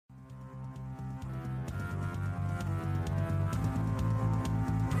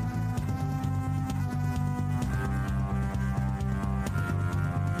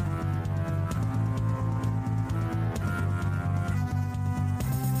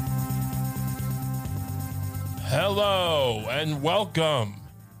Hello and welcome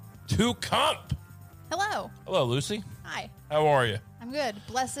to Comp. Hello. Hello, Lucy. Hi. How are you? I'm good.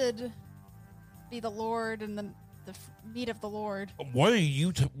 Blessed be the Lord and the meat of the Lord. What are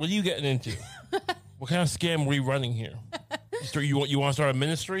you getting into? What kind of scam are we running here? You want to start a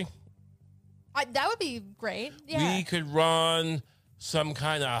ministry? That would be great. Yeah. We could run some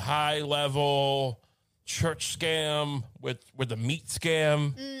kind of high level church scam with a meat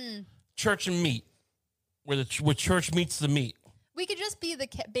scam. Church and meat. Where church meets the meat. We could just be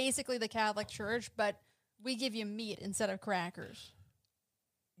basically the Catholic Church, but we give you meat instead of crackers.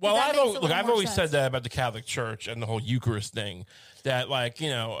 Well, I've always sense. said that about the Catholic Church and the whole Eucharist thing. That,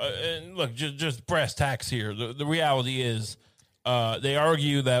 and look, just brass tacks here. The reality is, they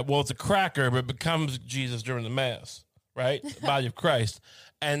argue that, well, it's a cracker, but it becomes Jesus during the Mass, right? The body of Christ.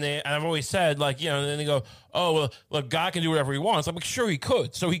 And I've always said, and then they go, oh, well, look, God can do whatever he wants. I'm like, sure he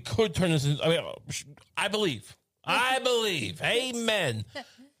could. So he could turn this into, I believe. Amen.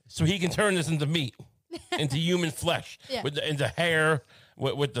 So he can turn this into meat, into human flesh, into hair,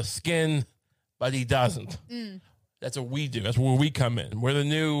 with the skin, but he doesn't. That's what we do. That's where we come in. We're the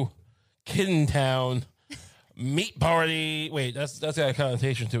new kid in town meat party. Wait, that's got a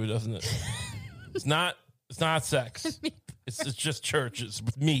connotation to it, doesn't it? It's not sex. It's just church. It's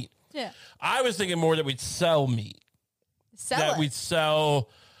with meat. Yeah. I was thinking more that we'd sell meat. We'd sell.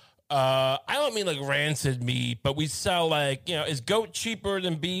 I don't mean like rancid meat, but we sell is goat cheaper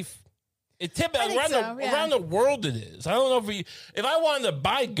than beef? Around the world it is. I don't know if I wanted to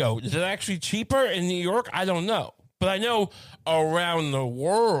buy goat, is it actually cheaper in New York? I don't know, but I know around the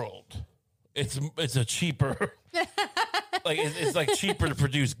world it's a cheaper. It's like cheaper to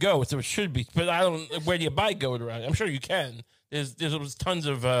produce goat, so it should be. But I don't. Where do you buy goat around? I'm sure you can. There's tons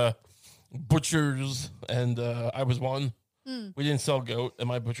of butchers, and I was one. We didn't sell goat at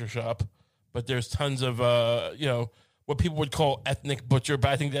my butcher shop, but there's tons of what people would call ethnic butcher.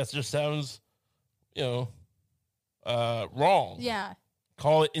 But I think that just sounds wrong. Yeah.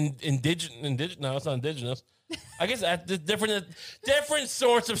 Call it indigenous. No, it's not indigenous. I guess different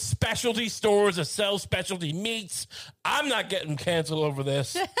sorts of specialty stores that sell specialty meats. I'm not getting canceled over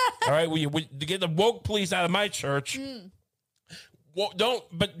this. All right, we to get the woke police out of my church. Well,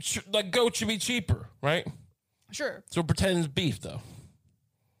 goat should be cheaper, right? Sure. So pretend it's beef, though.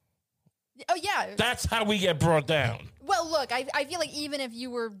 Oh, yeah. That's how we get brought down. Well, look, I feel like even if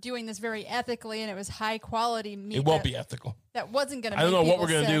you were doing this very ethically and it was high quality meat, it won't be ethical. That wasn't going to. I don't know what we're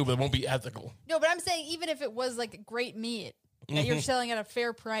going to do, but it won't be ethical. No, but I'm saying even if it was like great meat that you're selling at a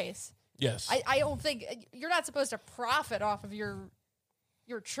fair price. Yes. I don't think you're not supposed to profit off of your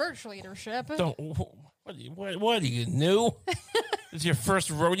church leadership. What are you new? This is your first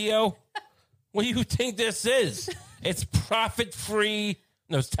rodeo? What do you think this is? It's profit-free.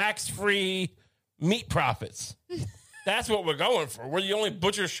 No, it's tax-free meat profits. That's what we're going for. We're the only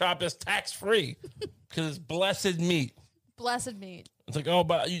butcher shop that's tax-free because it's blessed meat. Blessed meat. It's like, oh,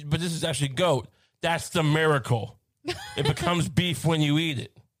 but this is actually goat. That's the miracle. It becomes beef when you eat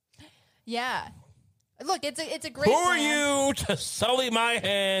it. Yeah. Look, it's a great Who are plan. you to sully my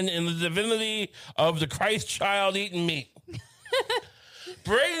hand in the divinity of the Christ child eating meat?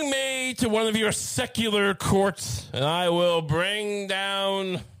 Bring me to one of your secular courts, and I will bring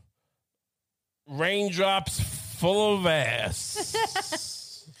down raindrops full of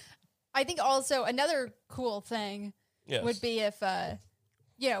ass. I think also another cool thing would be if,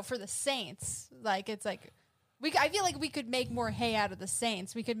 for the saints, I feel like we could make more hay out of the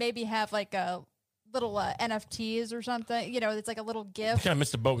saints. We could maybe have like a little NFTs or something. It's like a little gift. We kind of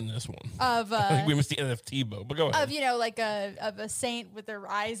missed the boat in this one. Of I think we missed the NFT boat, but go ahead. Of a saint with their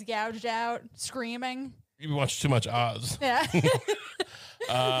eyes gouged out, screaming. You watch too much Oz. Yeah. Too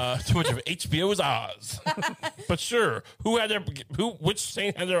much of HBO's Oz. But sure, which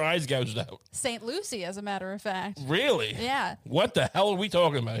saint had their eyes gouged out? Saint Lucy, as a matter of fact. Really? Yeah. What the hell are we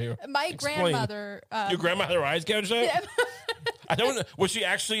talking about here? My grandmother. Your grandma had her eyes gouged out? Yeah. I don't know. Was she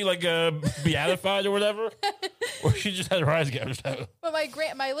actually beatified or whatever? Or she just had her eyes gouged out? But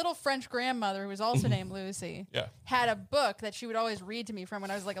my little French grandmother, who was also named Lucy, had a book that she would always read to me from when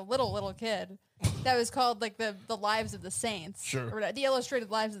I was like a little kid. That was called the Lives of the Saints. Sure. Or the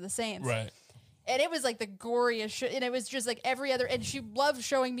Illustrated Lives of the Saints. Right. And it was like the goriest shit. And it was just like every other. And she loved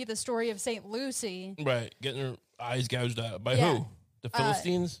showing me the story of Saint Lucy. Right. Getting her eyes gouged out. By who? The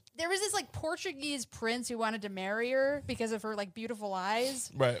Philistines? There was this Portuguese prince who wanted to marry her because of her beautiful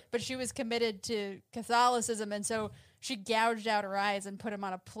eyes. Right. But she was committed to Catholicism. And so she gouged out her eyes and put them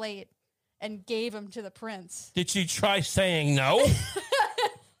on a plate and gave them to the prince. Did she try saying no?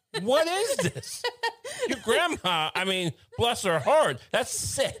 What is this? Your grandma, bless her heart. That's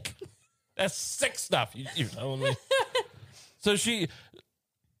sick. That's sick stuff. You're telling me. So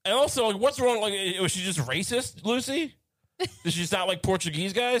and also, like, what's wrong? Like, was she just racist, Lucy? Did she not like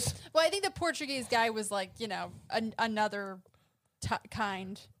Portuguese guys? Well, I think the Portuguese guy was like, another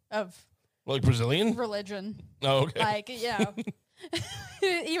kind of like Brazilian religion. Oh, okay. Like,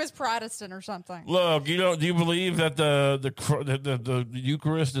 he was Protestant or something. Look, do you believe that the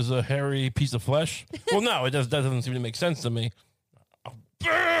Eucharist is a hairy piece of flesh? Well, no, that doesn't seem to make sense to me.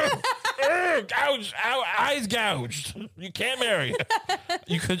 Gouged, eyes gouged. You can't marry.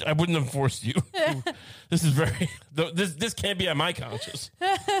 You could. I wouldn't have forced you. This is this can't be on my conscience.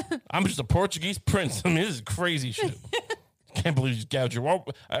 I'm just a Portuguese prince. I mean, this is crazy shit. Can't believe you gouged your. Well,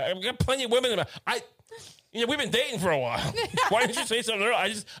 I've got plenty of women. We've been dating for a while. Why didn't you say something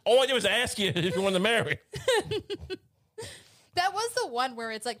earlier? All I did was ask you if you wanted to marry. That was the one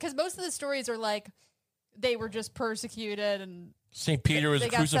where it's like, because most of the stories are like they were just persecuted and St. Peter was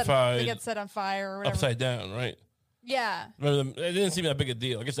crucified. They get set on fire or whatever. Upside down, right? Yeah. It didn't seem that big a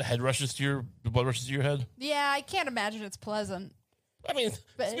deal. I guess the blood rushes to your head. Yeah, I can't imagine it's pleasant. I mean,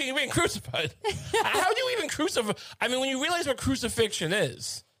 you're being crucified. How do you even crucify? I mean, when you realize what crucifixion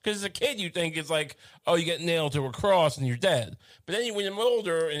is, because as a kid you think it's like, oh, you get nailed to a cross and you're dead. But then when you're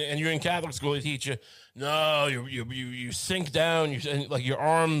older and you're in Catholic school, they teach you, no, you sink down, like your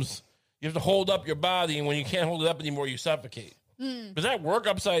arms, you have to hold up your body, and when you can't hold it up anymore, you suffocate. Does that work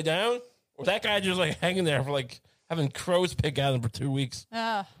upside down? Or that guy just like hanging there for like having crows pick at him for 2 weeks?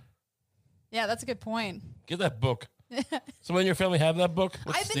 Yeah, that's a good point. Get that book. Someone in your family have that book?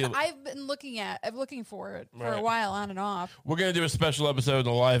 I've been looking for it for a while, on and off. We're gonna do a special episode on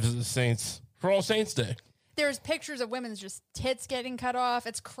the lives of the saints for All Saints Day. There's pictures of women's just tits getting cut off.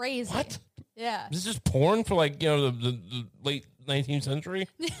 It's crazy. What? Yeah. Is this just porn for like the late 19th century?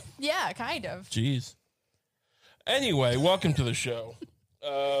 Yeah, kind of. Jeez. Anyway, welcome to the show.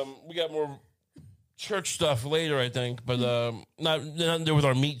 We got more church stuff later, I think, but not to do with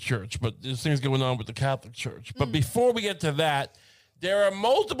our meat church, but there's things going on with the Catholic Church. But before we get to that, there are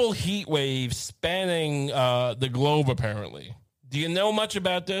multiple heat waves spanning the globe, apparently. Do you know much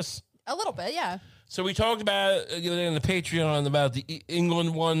about this? A little bit, yeah. So we talked about in the Patreon about the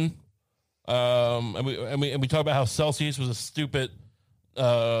England one, and we talked about how Celsius was a stupid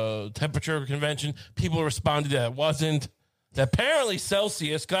temperature convention. People responded that it wasn't. That apparently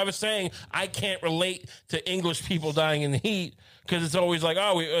Celsius, because I was saying I can't relate to English people dying in the heat because it's always like,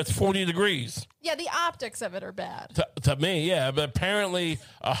 it's 40 degrees. Yeah, the optics of it are bad. To me, yeah. But apparently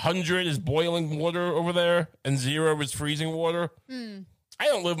 100 is boiling water over there and 0 is freezing water. I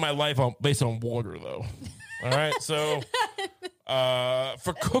don't live my life based on water, though. All right? So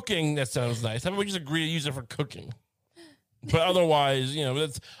for cooking, that sounds nice. How about we just agree to use it for cooking? But otherwise,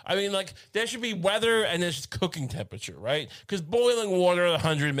 there should be weather and there's just cooking temperature, right? Because boiling water at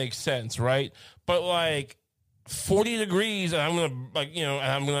 100 makes sense, right? But like 40 degrees, and I'm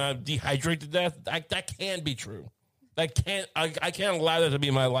gonna dehydrate to death. That can't be true. I can't allow that to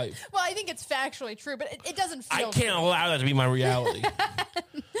be my life. Well, I think it's factually true, but it doesn't feel. I can't allow that to be my reality.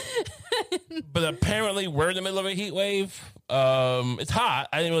 But apparently, we're in the middle of a heat wave. It's hot.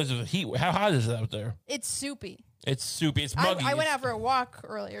 I didn't realize it was a heat wave. How hot is it out there? It's soupy. It's soupy. It's muggy. I went out for a walk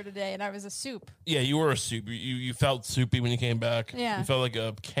earlier today, and I was a soup. Yeah, you were a soup. You felt soupy when you came back. Yeah. You felt like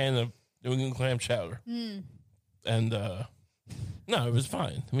a can of New England clam chowder. And, no, it was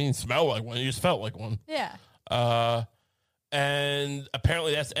fine. I mean, it smelled like one. You just felt like one. Yeah. And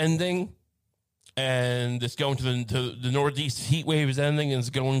apparently that's ending. And it's going to the Northeast heat wave is ending, and it's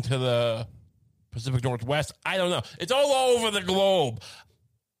going to the Pacific Northwest. I don't know. It's all over the globe.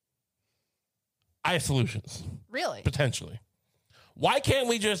 I have solutions. Really? Potentially. Why can't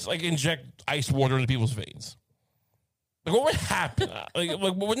we just inject ice water into people's veins? What would happen?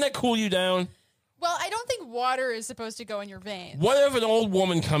 Wouldn't that cool you down? Well, I don't think water is supposed to go in your veins. What if an old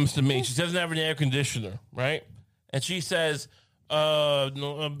woman comes to me? She doesn't have an air conditioner, right? And she says,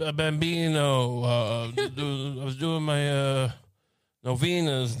 Bambino, I was doing my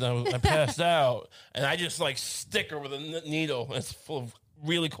novenas, and I passed out. And I just stick her with a needle, and it's full of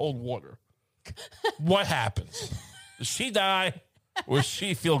really cold water. What happens? Does she die, or does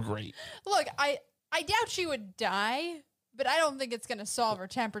she feel great? Look, I doubt she would die, but I don't think it's going to solve her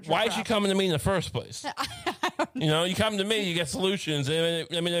temperature. Why is she coming to me in the first place? You come to me, you get solutions. I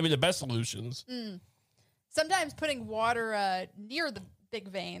mean, they'd be the best solutions. Sometimes putting water near the big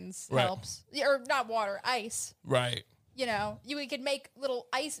veins helps. Or not water, ice. Right. We could make little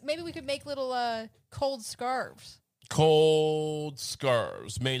ice. Maybe we could make little cold scarves. Cold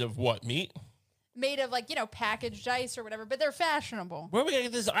scarves made of what? Meat? made of like, packaged ice or whatever, but they're fashionable. Where are we gonna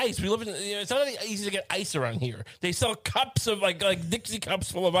get this ice? We live in, it's not easy to get ice around here. They sell cups of like Dixie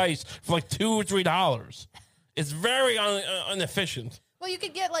cups full of ice for like $2 or $3. It's very inefficient. Well, you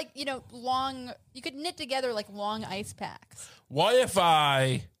could get like, you could knit together like long ice packs. What if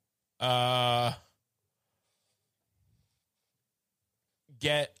I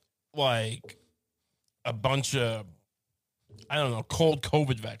get like a bunch of, I don't know, cold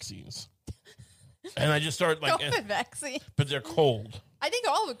COVID vaccines? And I just start like COVID vaccine, but they're cold. I think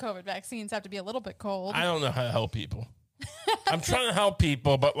all the COVID vaccines have to be a little bit cold. I don't know how to help people. I'm trying to help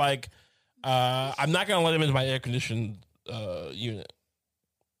people, but like, I'm not going to let them into my air conditioned unit.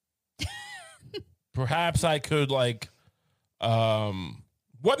 Perhaps I could like,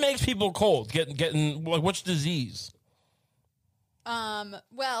 what makes people cold? Getting like which disease?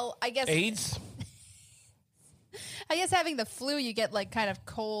 Well, I guess AIDS. I guess having the flu, you get like kind of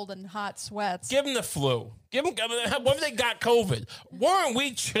cold and hot sweats. Give them the flu. What if they got COVID? Weren't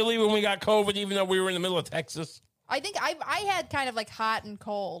we chilly when we got COVID, even though we were in the middle of Texas? I think I had kind of like hot and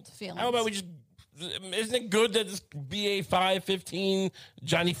cold feelings. How about we just, isn't it good that this BA 15,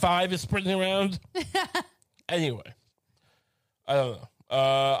 Johnny 5 is spreading around? Anyway, I don't know.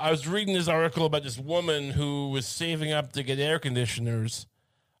 I was reading this article about this woman who was saving up to get air conditioners,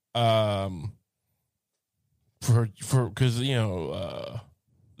 because the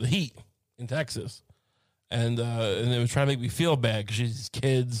heat in Texas, and they were trying to make me feel bad because she has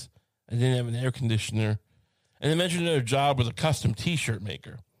kids and didn't have an air conditioner, and they mentioned her job was a custom T-shirt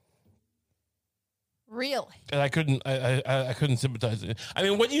maker. Really? And I couldn't sympathize with it. I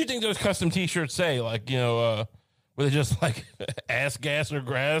mean, what do you think those custom T-shirts say? Like, were they just like ass, gas, or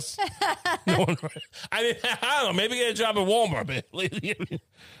grass? No one, I mean, I don't know. Maybe get a job at Walmart.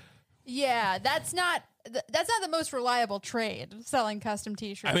 Yeah, that's not the most reliable trade, selling custom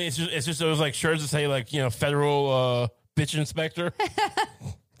T-shirts. I mean, it's just those like shirts that say like federal bitch inspector.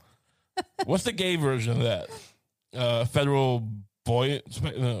 What's the gay version of that? Federal boy,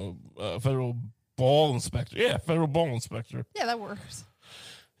 federal ball inspector. Yeah, federal ball inspector. Yeah, that works.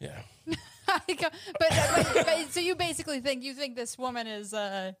 Yeah. but so you basically think this woman is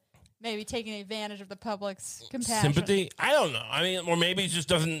maybe taking advantage of the public's compassion, sympathy? I don't know. I mean, or maybe she just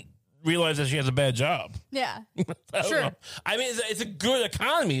doesn't realize that she has a bad job. Yeah, sure. Know. I mean, it's a good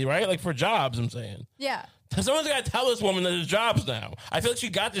economy, right? Like for jobs, I'm saying. Yeah. Someone's got to tell this woman that there's jobs now. I feel like she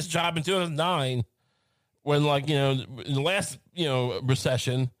got this job in 2009 when, like, in the last,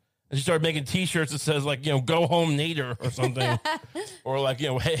 recession, and she started making T-shirts that says, like, go home Nader or something. Or, like,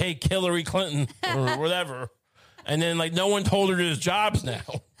 hey, Hillary Clinton or whatever. And then, like, no one told her there's jobs now.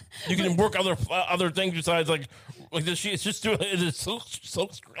 You can work other things besides, like it's just doing it silk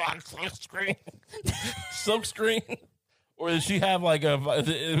screen. Silk screen. Or does she have, like, are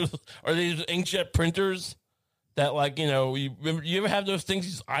these inkjet printers? That, like, you ever have those things,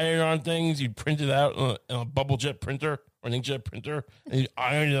 you just iron on things, you print it out in a bubble jet printer or an inkjet printer, and you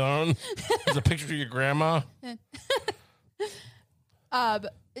iron it on. There's a picture of your grandma. I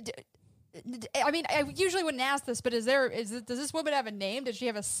mean, I usually wouldn't ask this, but does this woman have a name? Does she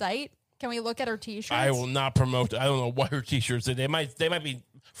have a site? Can we look at her T-shirts? I will not promote. I don't know what her T-shirts are. They might be,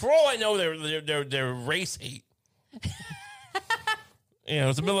 for all I know, they're race hate.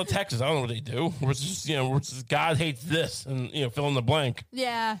 It's the middle of Texas. I don't know what they do. It's just, God hates this, and fill in the blank.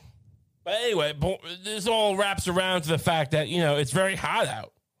 Yeah. But anyway, this all wraps around to the fact that it's very hot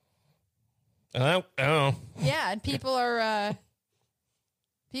out, and I don't know. Yeah, and people are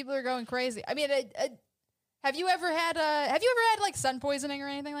going crazy. I mean, have you ever had like sun poisoning or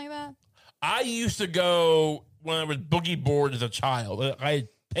anything like that? I used to go when I was boogie board as a child. I had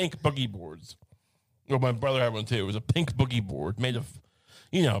pink boogie boards. Well, my brother had one too. It was a pink boogie board made of,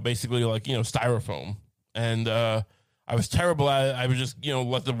 basically like, styrofoam. And I was terrible at it. I would just,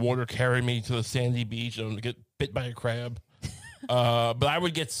 let the water carry me to the sandy beach and get bit by a crab. But I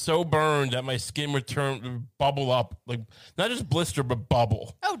would get so burned that my skin would bubble up, like not just blister, but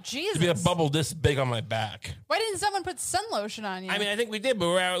bubble. Oh, Jesus. It'd be a bubble this big on my back. Why didn't someone put sun lotion on you? I mean, I think we did, but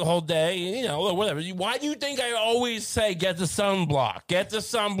we were out the whole day, whatever. Why do you think I always say, get the sunblock? Get the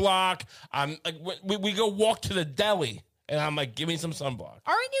sunblock. I'm like, we go walk to the deli. And I'm like, give me some sunblock.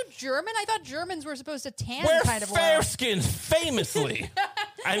 Aren't you German? I thought Germans were supposed to tan we're kind of well. We're fair-skinned, famously.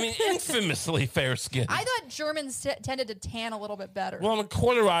 I mean, infamously fair-skinned. I thought Germans tended to tan a little bit better. Well, I'm a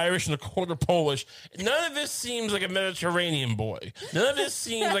quarter Irish and a quarter Polish. None of this seems like a Mediterranean boy. None of this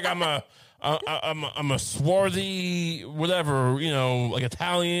seems like I'm a swarthy, whatever, like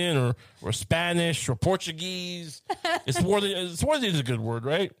Italian or Spanish or Portuguese. Swarthy is a good word,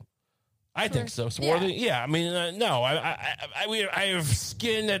 right? I think so. Swarthy? Yeah. I mean, no. I have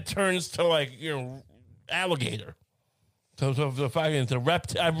skin that turns to like, alligator. So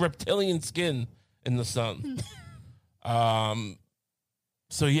I have reptilian skin in the sun.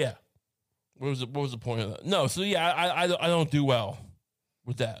 So yeah. What was the point of that? No. So yeah, I don't do well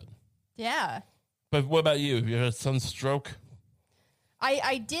with that. Yeah. But what about you? Have you had a sunstroke?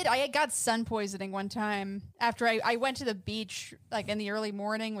 I did. I got sun poisoning one time after I went to the beach like in the early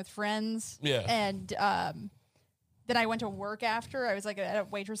morning with friends. Yeah. And then I went to work after. I was like at a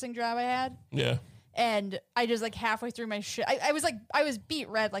waitressing job I had. Yeah. And I just like halfway through my shit, I was beet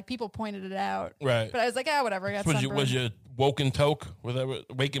red. Like people pointed it out. Right. But I was like, whatever. I got sunburned. Was you woke and toke?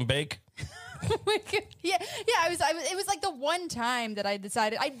 Wake and bake? yeah. It was like the one time that I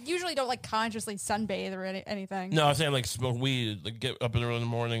decided. I usually don't like consciously sunbathe or anything. No, I'm saying like smoke weed, like get up early in the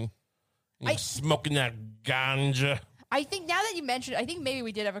morning, smoking that ganja. I think now that you mentioned, I think maybe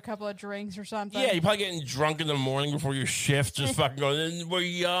we did have a couple of drinks or something. Yeah, you're probably getting drunk in the morning before your shift, just fucking going. We're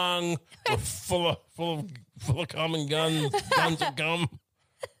young, we're full of common guns of gum,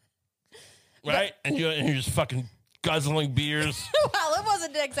 right? And you're just fucking guzzling beers. Well, it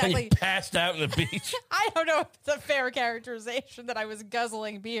wasn't exactly. And you passed out on the beach. I don't know if it's a fair characterization that I was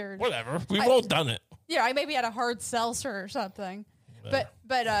guzzling beers. Whatever, we've all done it. Yeah, I maybe had a hard seltzer or something, but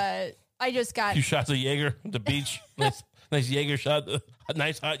I just got 2 shots of Jaeger at the beach. nice Jaeger shot, a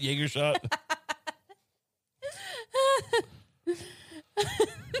nice hot Jaeger shot.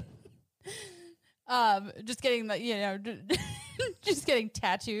 Just getting just getting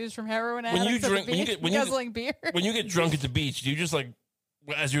tattoos from heroin addicts. When you drink, guzzling beer. When you get drunk at the beach, do you just like,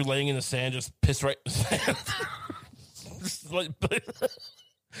 as you're laying in the sand, just piss right in the sand?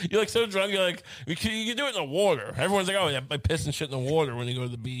 You're like so drunk, you're like, you can do it in the water. Everyone's like, oh, yeah, I piss and shit in the water when you go to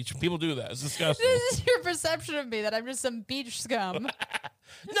the beach. People do that. It's disgusting. This is your perception of me, that I'm just some beach scum.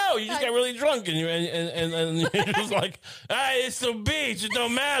 No, you just got really drunk and you're just like, it's the beach. It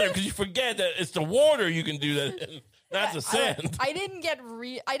don't matter because you forget that it's the water you can do that in, not the sand. I didn't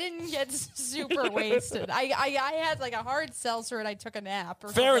get super wasted. I had like a hard seltzer and I took a nap.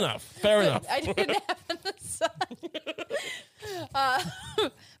 Fair enough. I took a nap in the sun.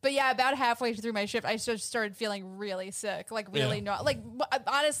 But yeah, about halfway through my shift, I just started feeling really sick. Like really not. Like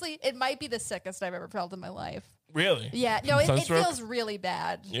honestly, it might be the sickest I've ever felt in my life. Really? Yeah. No, it feels really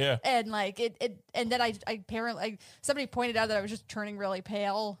bad. Yeah. And like and then I apparently somebody pointed out that I was just turning really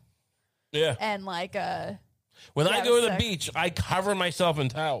pale. Yeah. And like when I go to the beach, I cover myself in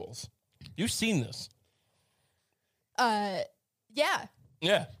towels. You've seen this. Yeah.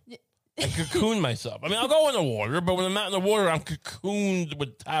 Yeah. I cocoon myself. I mean, I'll go in the water, but when I'm not in the water, I'm cocooned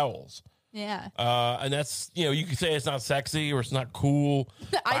with towels. Yeah. And that's, you can say it's not sexy or it's not cool.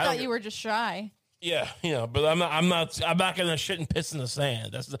 I thought you were just shy. Yeah, but I'm not gonna shit and piss in the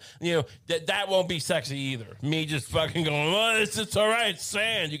sand. That's that won't be sexy either. Me just fucking going, well, it's all right, it's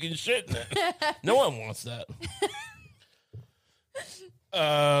sand, you can shit in it. No one wants that.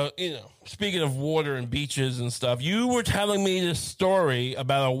 Speaking of water and beaches and stuff, you were telling me this story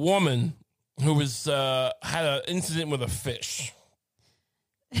about a woman who was had an incident with a fish.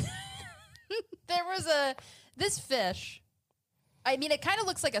 There was this fish. I mean, it kind of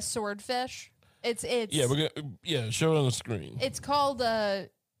looks like a swordfish. It's show it on the screen. It's called a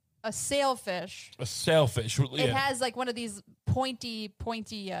sailfish. A sailfish. Yeah. It has like one of these pointy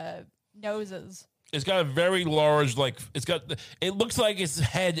noses. It's got a very large, it looks like its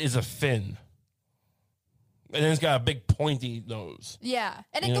head is a fin. And then it's got a big pointy nose. Yeah.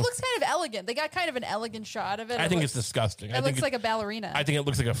 And it looks kind of elegant. They got kind of an elegant shot of it. I think it's disgusting. It looks like a ballerina. I think it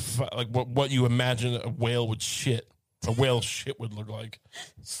looks like what you imagine a whale would shit. A whale shit would look like.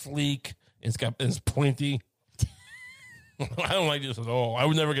 Sleek. It's pointy. I don't like this at all. I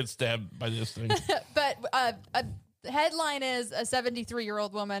would never get stabbed by this thing. But the headline is a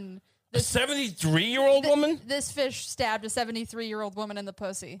 73-year-old woman. A 73-year-old woman? This fish stabbed a 73-year-old woman in the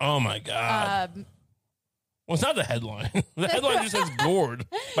pussy. Oh, my God. Well, it's not the headline. The headline just says gored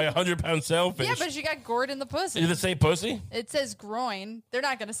by a 100-pound sailfish. Yeah, but she got gored in the pussy. Did it say pussy? It says groin. They're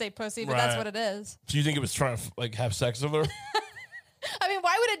not going to say pussy, but that's what it is. So you think it was trying to have sex with her? I mean,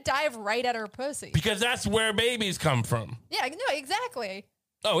 why would it dive right at her pussy? Because that's where babies come from. Yeah, no, exactly.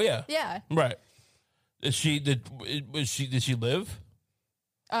 Oh yeah. Yeah. Right. Did she live?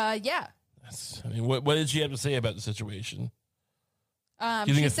 Yeah. What did she have to say about the situation?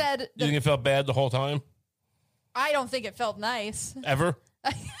 She said. You think it felt bad the whole time? I don't think it felt nice. Ever?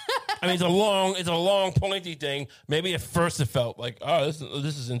 I mean, it's a long pointy thing. Maybe at first it felt like, oh, this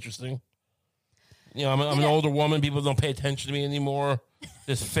is interesting. I'm an older woman. People don't pay attention to me anymore.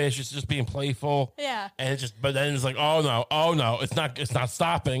 This fish is just being playful. Yeah. And but then it's like, oh no, it's not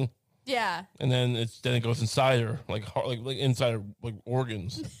stopping. Yeah. And then it goes inside her, like inside her like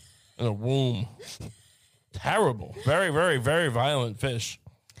organs in a womb. Terrible. Very, very, very violent fish.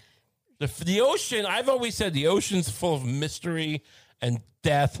 The ocean, I've always said the ocean's full of mystery and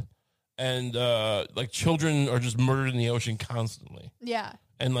death, and like children are just murdered in the ocean constantly. Yeah.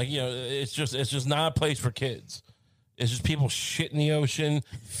 And like, it's just not a place for kids. It's just people shit in the ocean,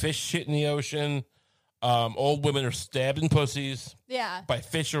 fish shit in the ocean. Old women are stabbed in pussies. Yeah. By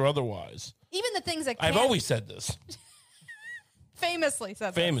fish or otherwise. Even the things that I've always said this. Famously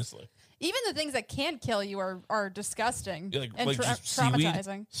said Famously. This. Even the things that can kill you are disgusting and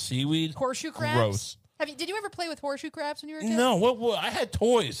traumatizing. Seaweed. Horseshoe crabs. Gross. Did you ever play with horseshoe crabs when you were a kid? No. I had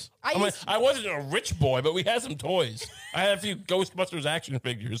toys. I wasn't a rich boy, but we had some toys. I had a few Ghostbusters action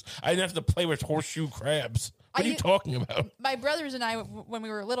figures. I didn't have to play with horseshoe crabs. What are you talking about? My brothers and I, when we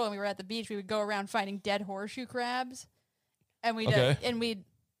were little and we were at the beach, we would go around finding dead horseshoe crabs, and we'd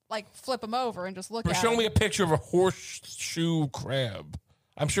like flip them over and just look at them. Show me a picture of a horseshoe crab.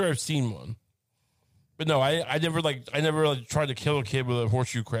 I'm sure I've seen one. But no, I never tried to kill a kid with a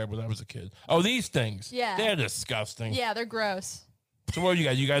horseshoe crab when I was a kid. Oh, these things. Yeah. They're disgusting. Yeah, they're gross. So what are you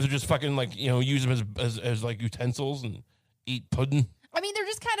guys? You guys are just fucking use them as like utensils and eat pudding? I mean, they're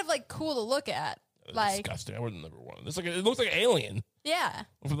just kind of like cool to look at. Like disgusting. I would never want it. It looks like an alien. Yeah.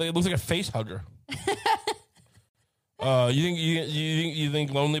 It looks like a face hugger. You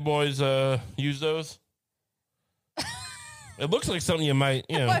think lonely boys use those? It looks like something you might,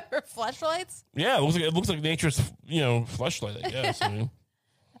 fleshlights? Yeah, it looks like nature's, fleshlight, I guess.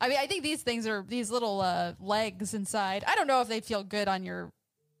 I think these things are these little legs inside. I don't know if they feel good on your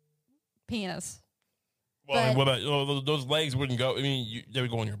penis. Well, what about those legs? Wouldn't go. I mean, they would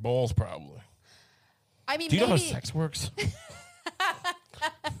go on your balls, probably. I mean, do you know how sex works?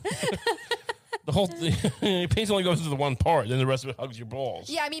 The whole penis only goes into the one part, then the rest of it hugs your balls.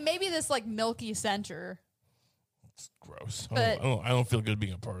 Yeah, I mean, maybe this like milky center. It's gross. I don't feel good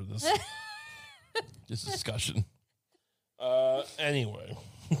being a part of this discussion. Anyway,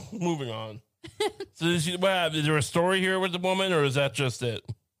 moving on. So is there a story here with the woman, or is that just it?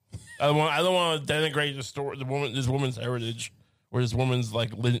 I don't want to denigrate this woman's heritage or this woman's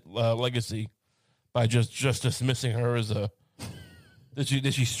legacy by just dismissing her as a.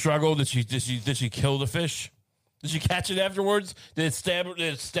 Did she struggle? Did she kill the fish? Did she catch it afterwards? Did it stab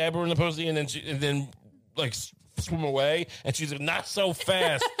her in the pussy and then swim away? And she's like, not so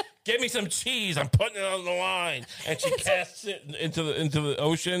fast. Give me some cheese. I'm putting it on the line. And she casts it into the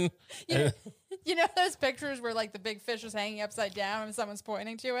ocean. You know those pictures where the big fish is hanging upside down and someone's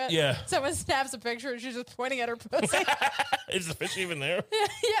pointing to it? Yeah. Someone snaps a picture and she's just pointing at her pussy. Is the fish even there?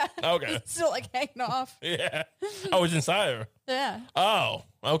 Yeah. Okay. It's still hanging off. Yeah. Oh, it's inside her. Yeah. Oh,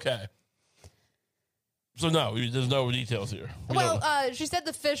 okay. So no, there's no details here. She said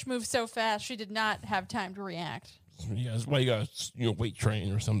the fish moved so fast she did not have time to react. Yeah, that's why you got weight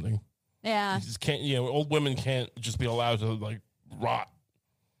train or something. Yeah. You just can't. Old women can't just be allowed to rot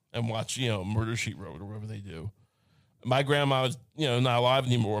and watch Murder, She Wrote or whatever they do. My grandma was not alive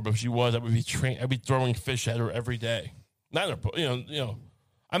anymore, but if she was, I'd be throwing fish at her every day. Not in her,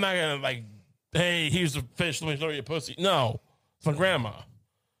 I'm not gonna hey, here's a fish, let me throw you a pussy. No, it's my grandma.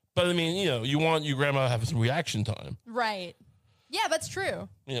 But I mean, you want your grandma to have some reaction time, right? Yeah, that's true.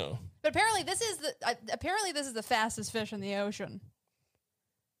 But apparently, this is the fastest fish in the ocean.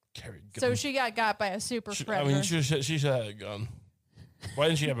 Carried gun. So she got by a super predator. I mean, she should have a gun. Why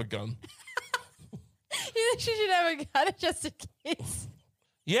didn't she have a gun? You think she should have a gun just in case?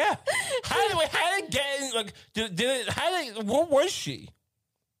 Yeah. How did it get in? Where was she?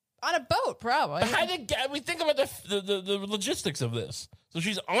 On a boat, probably. How did we think about the logistics of this? So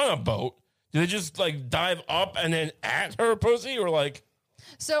she's on a boat. Did they just dive up and then at her pussy or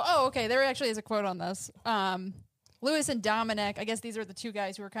So, okay. There actually is a quote on this. Lewis and Dominic, I guess these are the two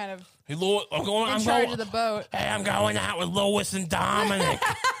guys who were kind of in charge of the boat. Hey, I'm going out with Lewis and Dominic.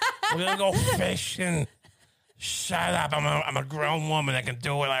 We're going to go fishing. Shut up. I'm a grown woman. I can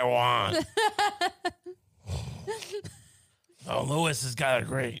do what I want. Oh, Lewis has got a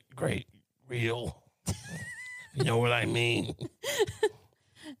great reel. You know what I mean?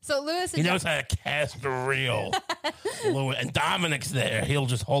 So Lewis he knows how to cast a reel. And Dominic's there. He'll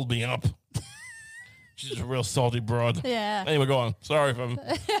just hold me up. She's a real salty broad. Yeah. Anyway, go on. Sorry if I'm...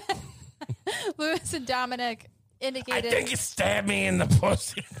 Lewis and Dominic indicated... I think you stabbed me in the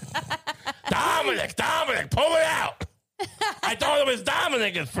pussy. Dominic, pull it out. I thought it was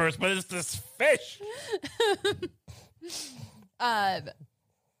Dominic at first, but it's this fish.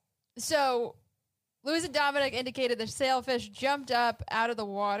 So Lewis and Dominic indicated the sailfish jumped up out of the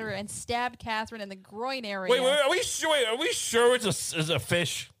water and stabbed Catherine in the groin area. Wait, are we sure it's a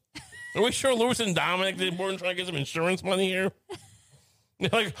fish? Are we sure Lewis and Dominic weren't trying to get some insurance money here?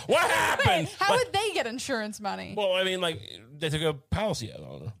 Like, what happened? Wait, how would they get insurance money? Well, I mean, like, they took a policy out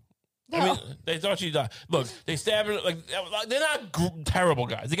on her. No. I mean, they thought she died. Look, they stabbed her. Like, they're not terrible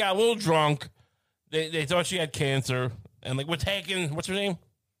guys. They got a little drunk. They thought she had cancer. And, like, we're taking, what's her name?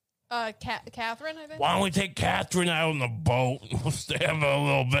 Catherine, I think. Why don't we take Catherine out on the boat? We'll stab her a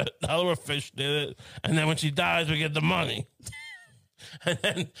little bit. Other fish did it. And then when she dies, we get the money.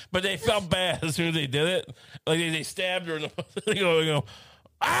 But they felt bad as soon as they did it. Like, they stabbed her. And they go,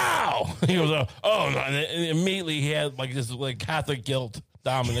 ow! He goes, oh, no. And immediately he had, like, this, like, Catholic guilt,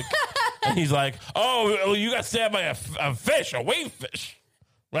 Dominic. And he's like, oh, you got stabbed by a fish, a wave fish,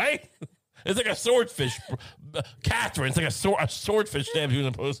 right? It's like a swordfish. Catherine, it's like a swordfish stabbed you in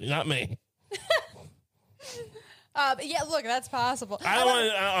the pussy, not me. Yeah, look, that's possible. I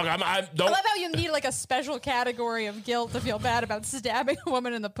love how you need like a special category of guilt to feel bad about stabbing a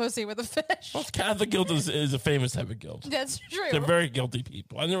woman in the pussy with a fish. Well, Catholic guilt is a famous type of guilt. That's true. They're very guilty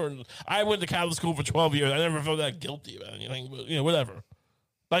people. I went to Catholic school for 12 years. I never felt that guilty about anything. But, whatever.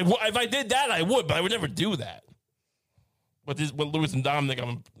 Like, if I did that, I would, but I would never do that. What Lewis and Dominic,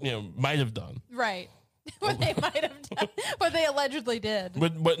 might have done. Right. What they might have done. What they allegedly did.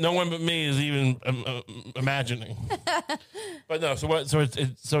 But no one but me is even imagining. But no,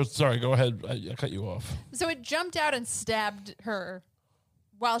 so sorry, go ahead. I cut you off. So it jumped out and stabbed her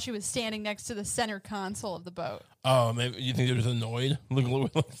while she was standing next to the center console of the boat. Oh, maybe you think they're just annoyed?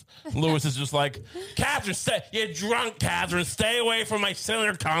 Lewis is just like, Catherine, you're drunk, Catherine. Stay away from my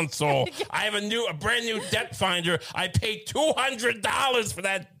center console. I have a brand new depth finder. I paid $200 for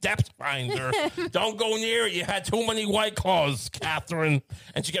that depth finder. Don't go near it. You had too many White Claws, Catherine.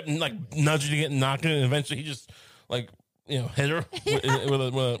 And she kept like nudging it and knocking it. And eventually he just hit her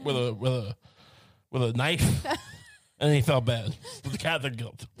with a knife. And then he felt bad with the Catholic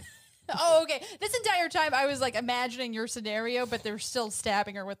guilt. Oh, okay. This entire time I was like imagining your scenario, but they're still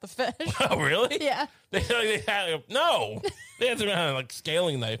stabbing her with the fish. Oh, really? Yeah. They had like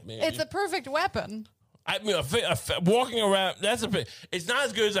scaling knife, maybe. It's a perfect weapon. I mean, walking around, it's not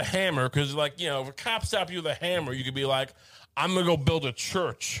as good as a hammer because, like, if a cop stops you with a hammer, you could be like, I'm going to go build a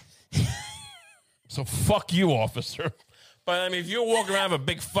church. So fuck you, officer. But, I mean, if you're walking around with a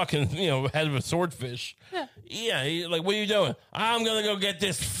big fucking, head of a swordfish, yeah, like, what are you doing? I'm going to go get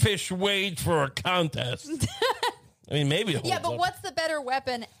this fish weighed for a contest. I mean, maybe. Yeah, but what's the better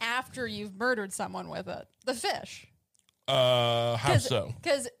weapon after you've murdered someone with it? The fish. How so?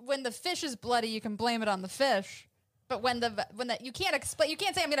 Because when the fish is bloody, you can blame it on the fish. But when you can't explain, you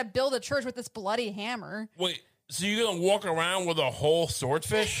can't say I'm going to build a church with this bloody hammer. Wait, so you're going to walk around with a whole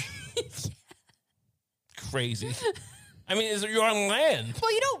swordfish? Crazy. I mean, you're on land.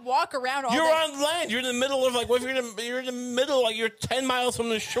 Well, you don't walk around all day. You're on land. You're in the middle of, like, what if you're in the middle, like, you're 10 miles from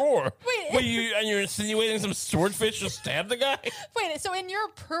the shore. Wait. And you're insinuating some swordfish to stab the guy? Wait, so in your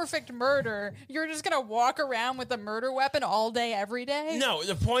perfect murder, you're just going to walk around with a murder weapon all day, every day? No,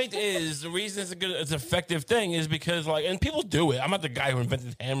 the point is, the reason it's an effective thing is because, like, and people do it. I'm not the guy who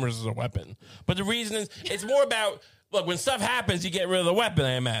invented hammers as a weapon. But the reason is, it's more about, look, when stuff happens, you get rid of the weapon,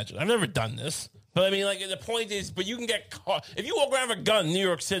 I imagine. I've never done this. But I mean, like, the point is, but you can get caught. If you walk around with a gun in New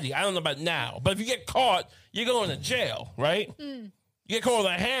York City, I don't know about now, but if you get caught, you're going to jail, right? You get caught with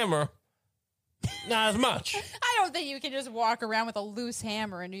a hammer, not as much. I don't think you can just walk around with a loose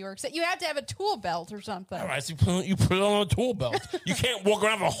hammer in New York City. You have to have a tool belt or something. All right, so you put it on a tool belt. You can't walk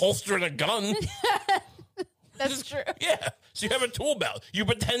around with a holster and a gun. That's true. Yeah, so you have a tool belt. You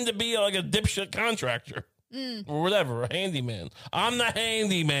pretend to be like a dipshit contractor. Or whatever, a handyman. I'm the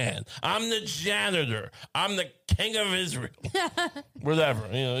handyman. I'm the janitor. I'm the king of Israel. Whatever,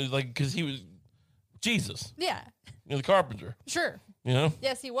 like, because he was Jesus. Yeah. The carpenter. Sure.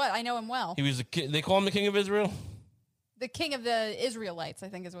 Yes, he was. I know him well. He was they call him the king of Israel? The king of the Israelites, I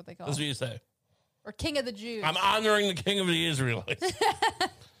think is what they call him. That's what you say. Or king of the Jews. I'm honoring the king of the Israelites.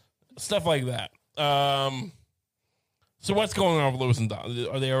 Stuff like that. So what's going on with Lewis and Don?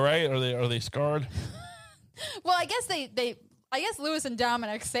 Are they all right? Are they scarred? Well, I guess I guess Lewis and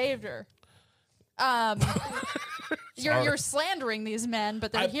Dominic saved her. You're slandering these men,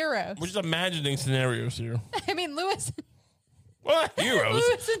 but they're heroes. We're just imagining scenarios here. I mean, Lewis. Well, not heroes.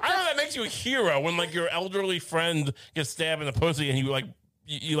 I don't know if that makes you a hero when, like, your elderly friend gets stabbed in the pussy and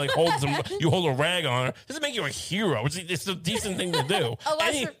you hold a rag on her. It doesn't make you a hero. It's a decent thing to do. A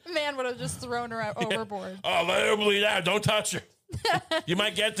lesser man would have just thrown her out overboard. Oh, let her bleed out. Don't touch her. You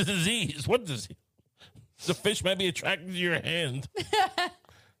might get the disease. What disease? The fish might be attracted to your hand. Wait,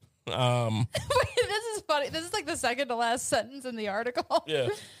 this is funny. This is like the second to last sentence in the article. Yeah.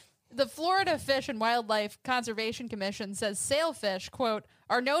 The Florida Fish and Wildlife Conservation Commission says sailfish, quote,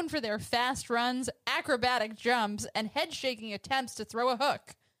 are known for their fast runs, acrobatic jumps, and head-shaking attempts to throw a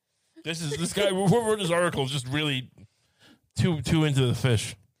hook. This guy who wrote this article is just really too into the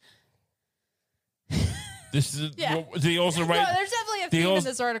fish. This is. Yeah. Did he also write? No, there's definitely a theme in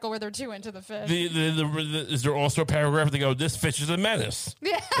this article where they're too into the fish. Is there also a paragraph that go, "This fish is a menace"?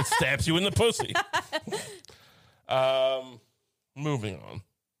 Yeah. It stabs you in the pussy. Moving on.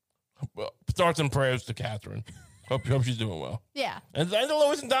 Well, thoughts and prayers to Catherine. Hope she's doing well. Yeah. And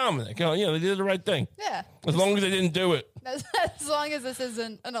Lois and Dominic, they did the right thing. Yeah. As long as they didn't do it. As long as this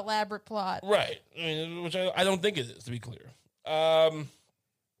isn't an elaborate plot. Right. I mean, which I don't think it is, to be clear.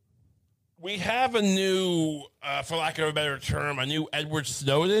 We have a new, for lack of a better term, a new Edward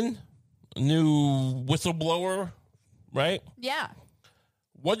Snowden, a new whistleblower, right? Yeah.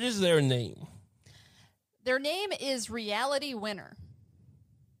 What is their name? Their name is Reality Winner.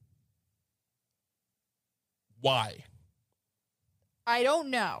 Why? I don't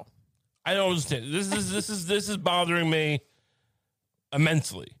know. I don't understand. This is bothering me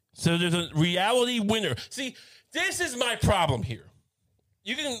immensely. So there's a Reality Winner. See, this is my problem here.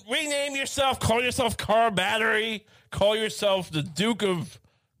 You can rename yourself, call yourself Car Battery, call yourself the Duke of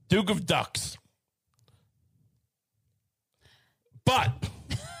Ducks. But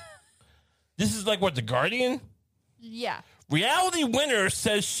this is like what, The Guardian? Yeah. Reality Winner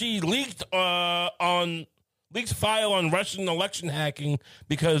says she leaked file on Russian election hacking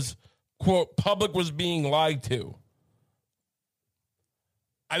because, quote, public was being lied to.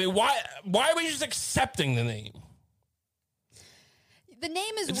 I mean, why are we just accepting the name? The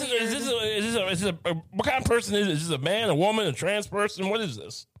name is weird. Is this what kind of person is this? Is this a man, a woman, a trans person? What is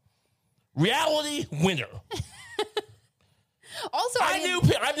this? Reality Winner. Also, I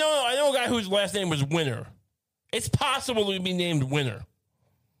know a guy whose last name was Winner. It's possible to be named Winner.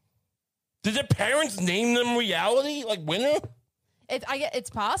 Did their parents name them Reality, like Winner?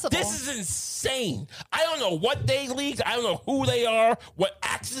 It's possible. This is insane. I don't know what they leaked. I don't know who they are, what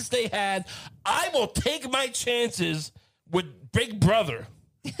access they had. I will take my chances with Big Brother.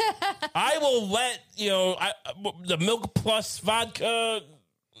 I will let, the Milk Plus vodka,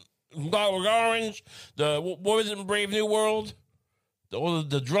 orange, what was it in Brave New World?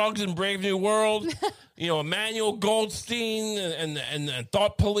 The drugs in Brave New World. Emmanuel Goldstein and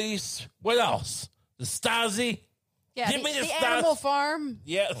Thought Police. What else? The Stasi. Yeah, Give me the Animal Farm.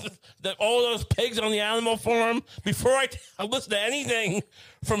 Yeah, all those pigs on the Animal Farm. Before I listen to anything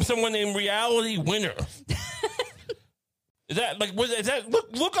from someone named Reality Winner. Is that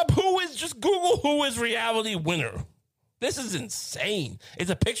look up just Google who is Reality Winner. This is insane. It's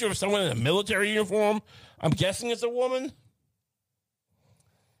a picture of someone in a military uniform. I'm guessing it's a woman.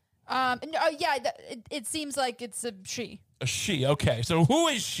 It seems like it's a she. A she, okay. So who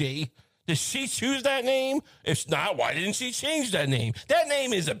is she? Did she choose that name? If not, why didn't she change that name? That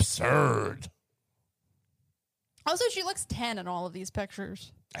name is absurd. Also, she looks 10 in all of these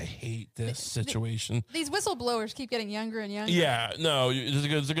pictures. I hate this situation. These whistleblowers keep getting younger and younger. Yeah, no,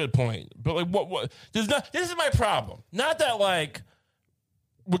 it's a good point. But what? This is my problem. Not that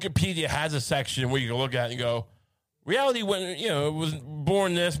Wikipedia has a section where you can look at it and go, Reality was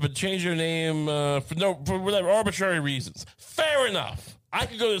born this, but changed your name for whatever arbitrary reasons. Fair enough. I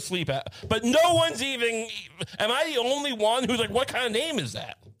could go to sleep but no one's even. Am I the only one who's like, what kind of name is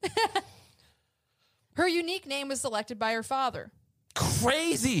that? Her unique name was selected by her father.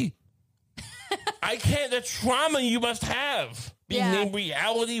 Crazy. I can't. The trauma you must have being named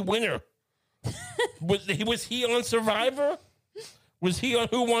Reality Winner. Was he on Survivor? Was he on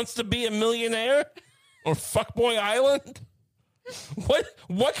Who Wants to Be a Millionaire? Or Fuckboy Island?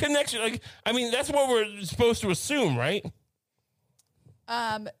 What connection? That's what we're supposed to assume, right?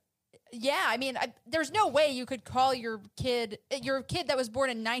 Yeah, there's no way you could call your kid that was born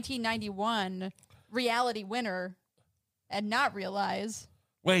in 1991 Reality Winner and not realize.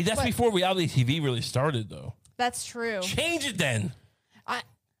 Wait, that's before reality TV really started, though. That's true. Change it then.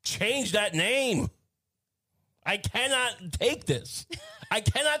 Change that name. I cannot take this. I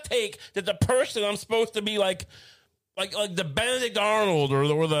cannot take that the person I'm supposed to be like the Benedict Arnold or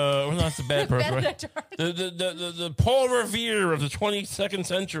not the bad person, right? The Paul Revere of the 22nd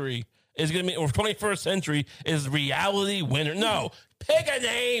century is going to be, or 21st century is Reality Winner. No, pick a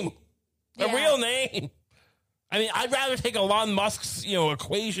name, a real name. I'd rather take Elon Musk's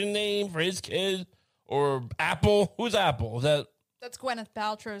equation name for his kid or Apple. Who's Apple? That's Gwyneth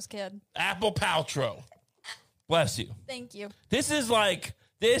Paltrow's kid. Apple Paltrow. Bless you. Thank you. This is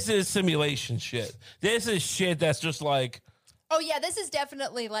simulation shit. This is shit that's just like, Oh yeah, this is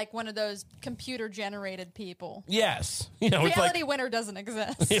definitely like one of those computer-generated people. Yes, reality winner doesn't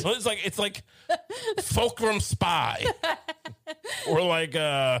exist. It's like Fulcrum Spy, or like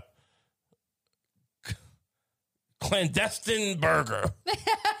clandestine burger.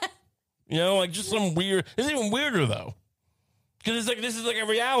 Like just some weird. It's even weirder though, because this is like a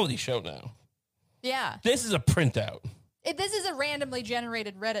reality show now. Yeah, this is a printout. This is a randomly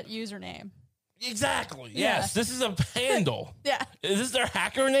generated Reddit username. Exactly. Yes. This is a handle. Yeah. Is this their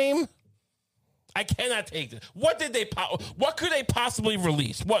hacker name? I cannot take this. What could they possibly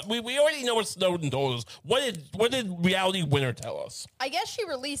release? What we already know what Snowden told us. What did Reality Winner tell us? I guess she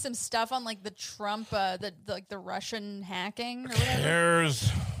released some stuff on like the Trump, the Russian hacking or whatever. Who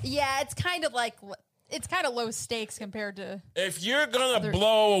cares? Yeah, it's kind of like. It's kind of low stakes compared to... If you're going to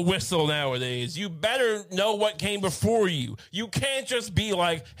blow a whistle nowadays, you better know what came before you. You can't just be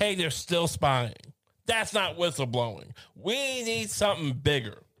like, hey, they're still spying. That's not whistleblowing. We need something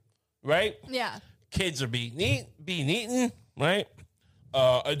bigger, right? Yeah. Kids are being eaten, right?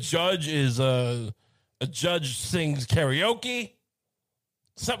 A judge sings karaoke.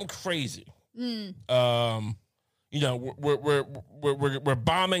 Something crazy. We're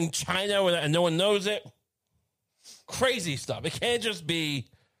bombing China and no one knows it. Crazy stuff. It can't just be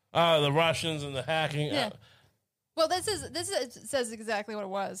the Russians and the hacking. Yeah. Well, this says exactly what it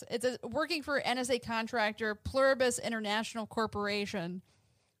was. It's working for NSA contractor Pluribus International Corporation.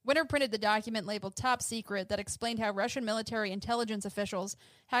 Winner printed the document labeled Top Secret that explained how Russian military intelligence officials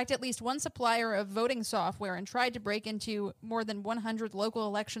hacked at least one supplier of voting software and tried to break into more than 100 local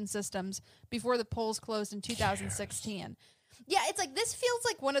election systems before the polls closed in 2016. Yeah, it's like, this feels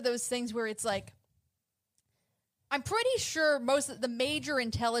like one of those things where it's like, I'm pretty sure most of the major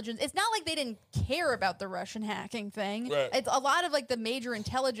intelligence, it's not like they didn't care about the Russian hacking thing. Right. It's a lot of like the major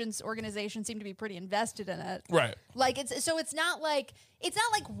intelligence organizations seem to be pretty invested in it. Right. Like it's not like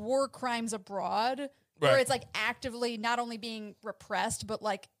war crimes abroad where it's like actively not only being repressed but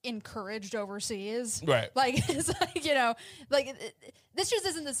like encouraged overseas. Right. Like it's like this just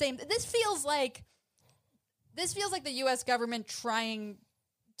isn't the same. This feels like the US government trying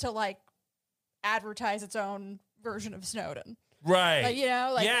to like advertise its own version of Snowden. Right. Like,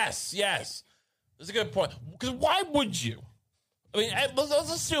 yes. That's a good point. Because why would you? I mean,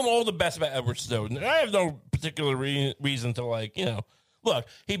 let's assume all the best about Edward Snowden. I have no particular reason to look,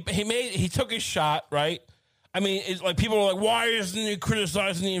 he took his shot, right? I mean, it's like people are like, why isn't he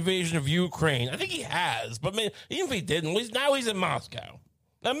criticizing the invasion of Ukraine? I think he has, but even if he didn't, now he's in Moscow.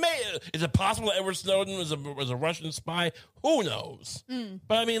 Now, is it possible that Edward Snowden was a Russian spy? Who knows?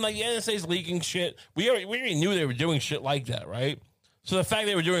 But I mean, like the NSA's leaking shit. We already knew they were doing shit like that, right? So the fact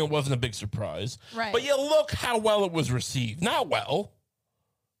they were doing it wasn't a big surprise. Right. But you look how well it was received. Not well.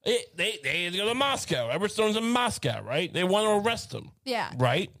 They had to go to Moscow. Edward Snowden's in Moscow, right? They want to arrest him. Yeah.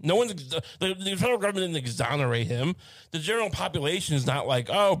 Right? The federal government didn't exonerate him. The general population is not like,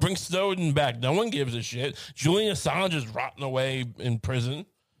 oh, bring Snowden back. No one gives a shit. Julian Assange is rotting away in prison.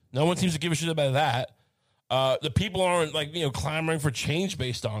 No one seems to give a shit about that. The people aren't clamoring for change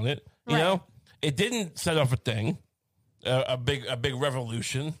based on it. You know, it didn't set off a thing, a big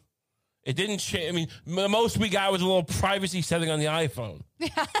revolution. It didn't change. I mean, the most we got was a little privacy setting on the iPhone.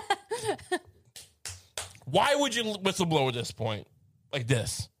 Why would you whistleblow at this point like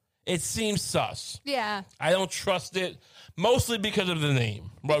this? It seems sus. Yeah. I don't trust it, mostly because of the name,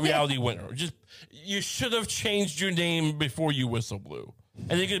 Reality Winner. You should have changed your name before you whistleblew.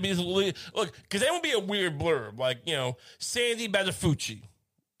 And it could be look, because that would be a weird blurb, like Sandy Badafucci,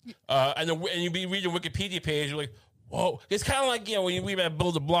 and you'd be reading a Wikipedia page, you're like, whoa! It's kind of like when you read about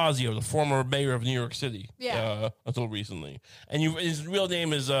Bill De Blasio, the former mayor of New York City, until recently, and his real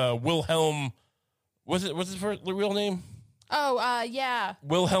name is Wilhelm. What's his real name? Oh, yeah,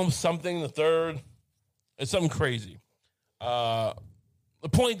 Wilhelm something the third. It's something crazy. The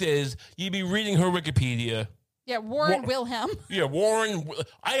point is, you'd be reading her Wikipedia. Yeah, Warren Wilhelm. Yeah, Warren.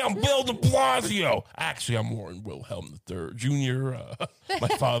 I am Bill De Blasio. Actually, I'm Warren Wilhelm III Jr. My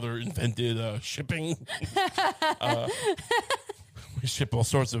father invented shipping. We ship all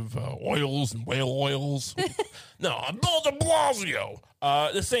sorts of oils and whale oils. No, I'm Bill De Blasio.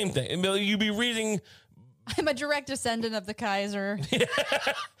 The same thing. And you'd be reading. I'm a direct descendant of the Kaiser.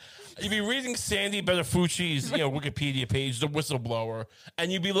 You'd be reading Sandy Badafucci's Wikipedia page, the whistleblower,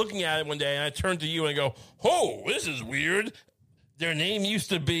 and you'd be looking at it one day, and I turn to you and I go, oh, this is weird. Their name used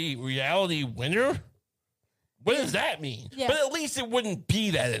to be Reality Winner? What does that mean? Yeah. But at least it wouldn't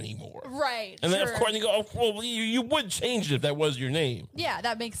be that anymore. Right. And then, of course, you go, oh, well, you would change it if that was your name. Yeah,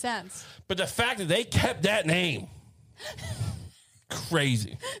 that makes sense. But the fact that they kept that name,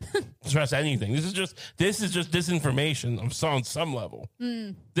 crazy. stress anything. This is just disinformation on some level.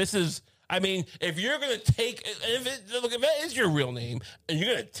 This is, I mean, if you're going to take, if that is your real name, and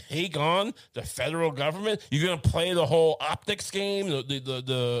you're going to take on the federal government, you're going to play the whole optics game,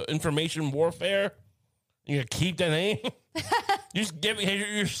 the information warfare, you're going to keep that name.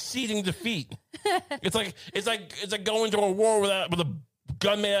 You're ceding defeat. It's like going to a war with a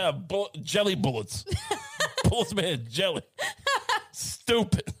gun made out of jelly bullets. Bullets made of jelly.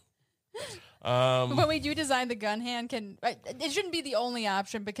 Stupid. When we do design the gun hand, it shouldn't be the only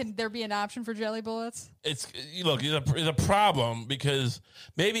option, but can there be an option for jelly bullets? It's a problem because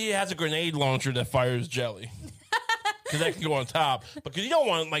maybe he has a grenade launcher that fires jelly because that can go on top. Because you don't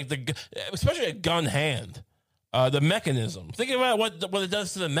want especially a gun hand, the mechanism. Think about what it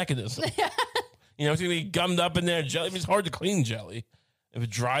does to the mechanism. It's gonna be gummed up in there. Jelly. It's hard to clean jelly if it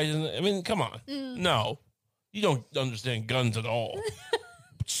dries. Come on. No, you don't understand guns at all.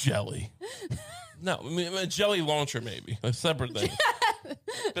 Jelly. No, a jelly launcher maybe a separate thing,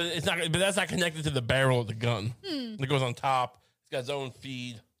 but it's not. But that's not connected to the barrel of the gun. It goes on top. It's got its own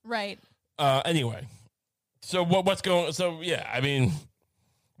feed. Right. Anyway, so what's going? So yeah,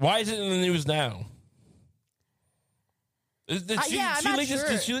 why is it in the news now? Did she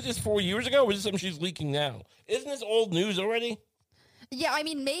leak this 4 years ago? Or is this something she's leaking now? Isn't this old news already? Yeah,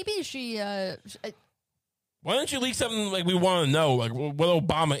 maybe she. Why don't you leak something like we want to know, like what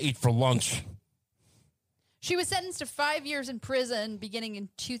Obama ate for lunch? She was sentenced to 5 years in prison beginning in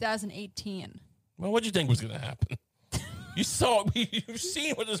 2018. Well, what did you think was going to happen? You've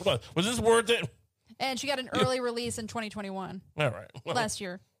seen what this was. Was this worth it? And she got an early release in 2021. All right. Well, last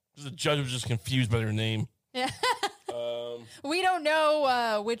year. The judge was just confused by her name. Yeah. We don't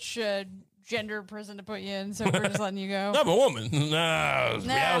know which gender prison to put you in, so we're just letting you go. I'm a woman. Nah.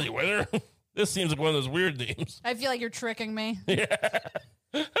 Reality winner. This seems like one of those weird names. I feel like you're tricking me. Yeah.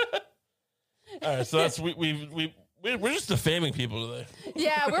 All right, so that's we're just defaming people today.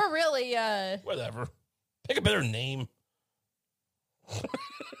 Yeah, we're really whatever. Pick a better name.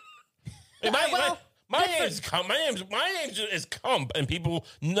 My name is Cump, and people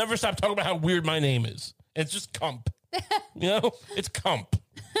never stop talking about how weird my name is. It's just Cump. It's Cump.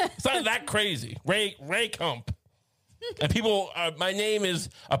 It's not that crazy. Ray Cump. And people, my name is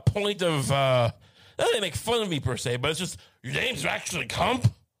a point of, not that they make fun of me per se, but it's just, your name's actually Cump?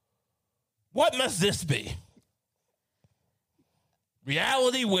 What must this be?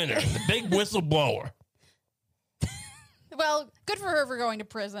 Reality winner, the big whistleblower. Well, good for her for going to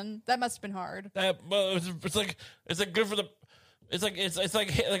prison. That must have been hard. It's like good for the, it's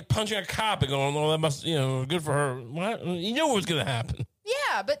like punching a cop and going, oh, that must, good for her. What? You knew what was going to happen.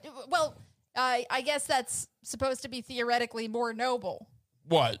 Yeah, but, well, I guess that's supposed to be theoretically more noble.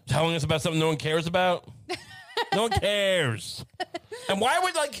 What? Telling us about something no one cares about? No one cares. And why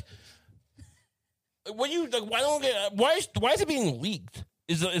would why is it being leaked?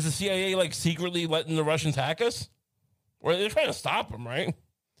 Is the CIA secretly letting the Russians hack us? Or they're trying to stop them, right?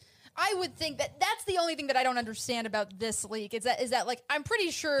 I would think that's the only thing that I don't understand about this leak. Is that I'm pretty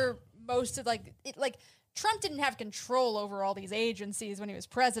sure most of Trump didn't have control over all these agencies when he was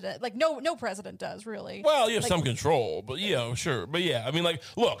president. No president does, really. Well, you have some control, but sure. But yeah,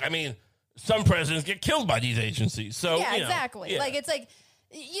 look, some presidents get killed by these agencies. So yeah, exactly. Yeah.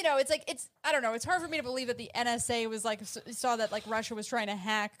 It's I don't know. It's hard for me to believe that the NSA was saw that Russia was trying to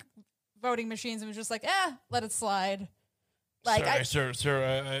hack voting machines and was just let it slide. Sir,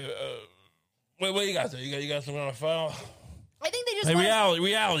 what you got there? You got some kind of file? I think they just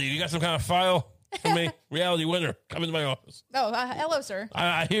reality. You got some kind of file? For me, reality winner, come into my office. Oh, hello, sir.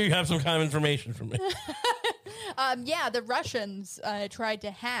 I hear you have some kind of information for me. Yeah, the Russians tried to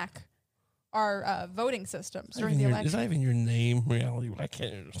hack our voting systems during the election. Is that even your name, reality? I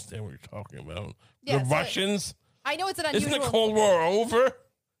can't understand what you're talking about. Yeah, the Russians? I know it's an unusual... Isn't the Cold War over?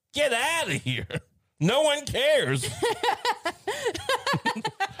 Get out of here. No one cares.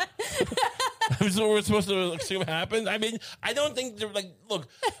 So we're supposed to assume happened. I don't think they're look.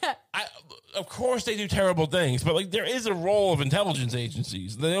 Of course they do terrible things, but there is a role of intelligence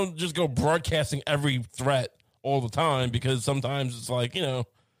agencies. They don't just go broadcasting every threat all the time because sometimes it's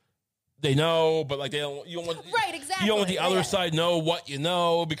they know, but they don't. You don't want right, exactly. You don't want the other side know what you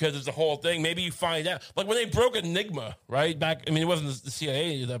know because it's a whole thing. Maybe you find out when they broke Enigma, right back. It wasn't the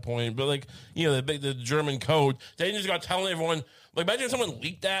CIA at that point, but the German code. They just got telling everyone. Imagine if someone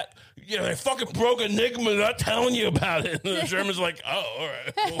leaked that. They fucking broke Enigma. They're not telling you about it. And the Germans are oh, all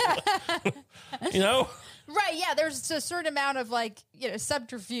right. Right, yeah, there's a certain amount of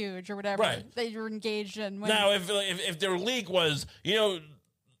subterfuge or whatever that you're engaged in. Now, if their leak was,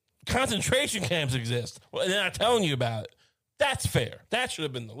 concentration camps exist, and they're not telling you about it, that's fair. That should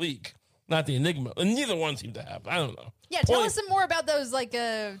have been the leak. not the Enigma. And neither one seem to have. I don't know. Yeah, tell us some more about those like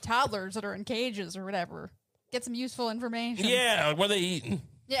toddlers that are in cages or whatever. Get some useful information. Yeah, what are they eating?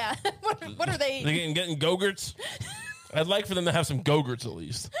 Yeah, what are they eating? They getting Go-Gurts? I'd like for them to have some Go-Gurts at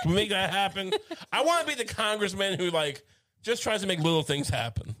least. Can we make that happen? I want to be the congressman who like just tries to make little things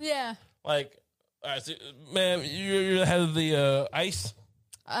happen. Yeah. Like, all right, so, ma'am, you're the head of the ICE?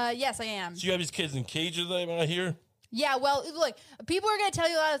 Yes, I am. So you have these kids in cages that I hear? Yeah, well, look, people are going to tell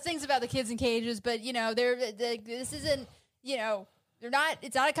you a lot of things about the kids in cages, but, you know, this isn't, you know,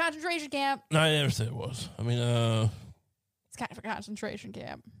 it's not a concentration camp. No, I never said it was. I mean, it's kind of a concentration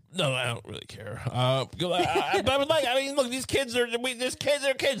camp. No, I don't really care. But I would like, I mean, look, these kids are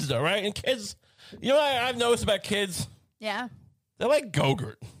kids though, right? And kids, you know what I've noticed about kids? Yeah. They're like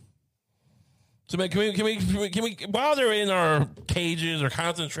Go-Gurt. So can we while they're in our cages or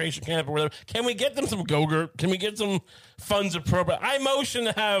concentration camp or whatever, can we get them some Go-Gurt? Can we get some funds appropriate? I motion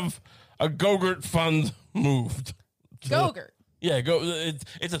to have a Go-Gurt fund moved. Go-Gurt. Yeah,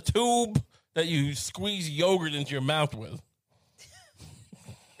 it's a tube that you squeeze yogurt into your mouth with.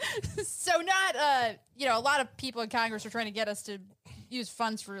 So not, you know, a lot of people in Congress are trying to get us to use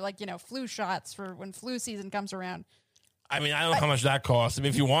funds for, like, you know, flu shots for when flu season comes around. I mean, I don't know how much that costs. I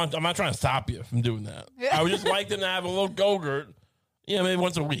mean, if you want, I'm not trying to stop you from doing that. I would just like them to have a little Go-Gurt, you know, maybe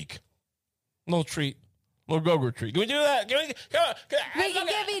once a week. A little treat. A little Go-Gurt treat. Can we do that? Come on. We can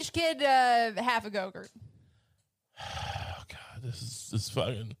give each kid half a Go-Gurt. Oh, God, this is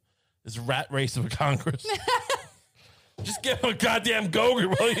fucking, this rat race of a Congress. Just give him a goddamn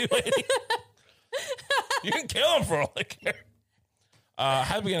Go-Gurt, will you? You can kill him for all I care.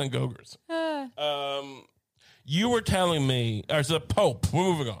 How do we get on Go-Gurts? You were telling me, or so the Pope. We're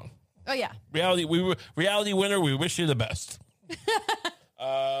moving on. Oh yeah, reality winner. We wish you the best.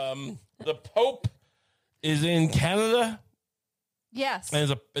 The Pope is in Canada. Yes,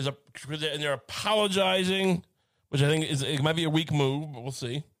 and and they're apologizing, which I think it might be a weak move, but we'll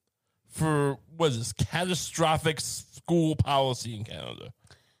see. For what is this catastrophic school policy in Canada?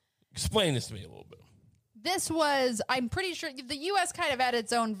 Explain this to me a little bit. This was, I'm pretty sure, the U.S. kind of had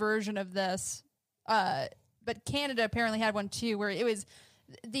its own version of this, but Canada apparently had one too, where it was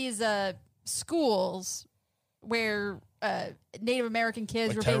these schools where Native American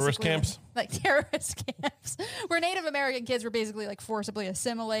kids were terrorist basically camps, where Native American kids were basically like forcibly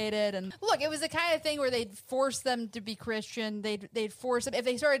assimilated. And look, it was the kind of thing where they'd force them to be Christian. They'd force them, if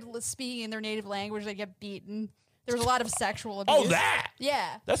they started speaking in their native language, they'd get beaten. There was a lot of sexual abuse. Oh, that?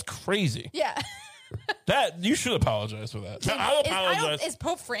 Yeah, that's crazy. Yeah. That you should apologize for that. I'll apologize. Is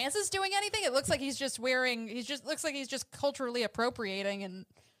Pope Francis doing anything? It looks like he's just culturally appropriating. And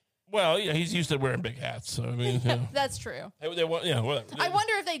well, yeah, he's used to wearing big hats. So I mean, you know. That's true. They whatever. I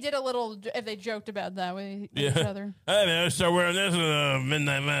wonder if they joked about that with each other. Hey man, I start wearing this in a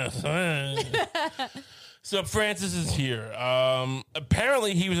midnight mass. So Francis is here.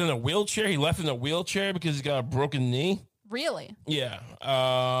 Apparently he was in a wheelchair. He left in a wheelchair because he's got a broken knee. Really? Yeah.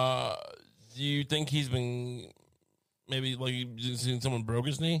 Do you think he's been maybe like seen someone broke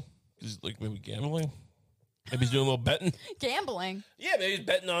his knee? He's like maybe gambling. Maybe he's doing a little betting. Gambling. Yeah, maybe he's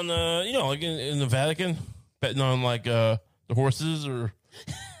betting on like in the Vatican, betting on like the horses or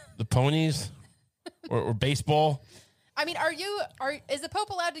the ponies or baseball. I mean, is the Pope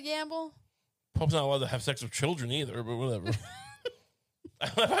allowed to gamble? Pope's not allowed to have sex with children either, but whatever. I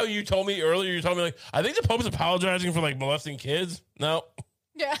love how you told me earlier. You told me like I think the Pope's apologizing for like molesting kids. No.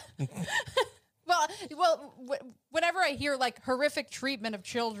 Yeah. Well, whenever I hear like horrific treatment of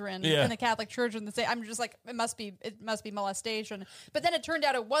children in the Catholic Church, and I'm just like, it must be molestation. But then it turned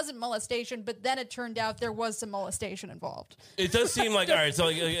out it wasn't molestation. But then it turned out there was some molestation involved. It does seem like all right. So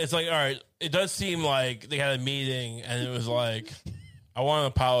it's like all right. It does seem like they had a meeting, and it was like, I want to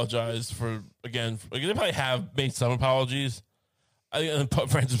apologize for again. Like, they probably have made some apologies. Pope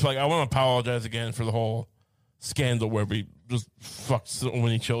Francis was like, I want to apologize again for the whole scandal where we just fucked so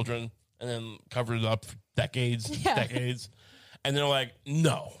many children and then covered it up for decades. And they're like,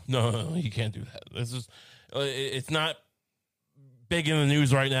 no, you can't do that. This is, it's not big in the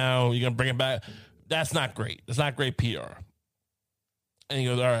news right now. You're going to bring it back. That's not great. That's not great PR. And he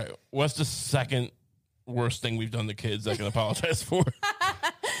goes, all right, what's the second worst thing we've done to kids I can apologize for?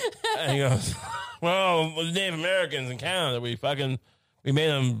 And he goes, well, the Native Americans in Canada, we made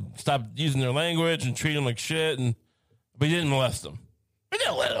them stop using their language and treat them like shit, and we didn't molest them. We did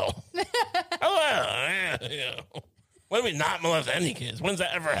a little. When do we not molest any kids? When's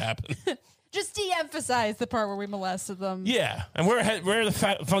that ever happen? Just de-emphasize the part where we molested them. Yeah, and wear the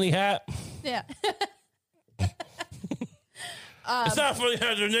funny hat. Yeah. It's not funny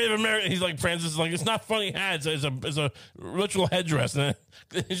hat. They're Native American. He's like, Francis is like, it's not funny hat. It's a ritual headdress. And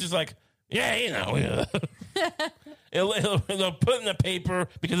it's just like, Yeah, you know. Yeah. They'll put it in the paper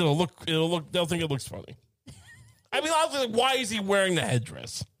because they'll think it looks funny. I mean, I was like, why is he wearing the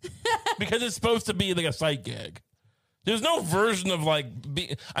headdress? Because it's supposed to be like a sight gag. There's no version of like,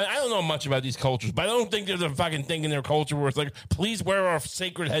 I don't know much about these cultures, but I don't think there's a fucking thing in their culture where it's like, please wear our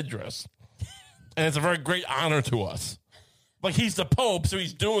sacred headdress. And it's a very great honor to us. Like, he's the Pope, so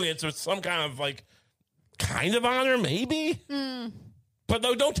he's doing it, so it's some kind of like, kind of honor, maybe? But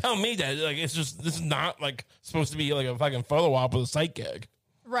no, don't tell me that. Like, it's just, this is not like supposed to be like a fucking photo op with a sight gag.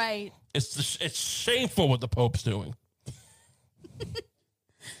 Right. It's shameful what the Pope's doing.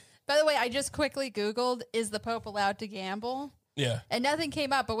 By the way, I just quickly Googled, is the Pope allowed to gamble? Yeah. And nothing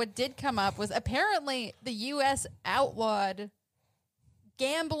came up, but what did come up was apparently the U.S. outlawed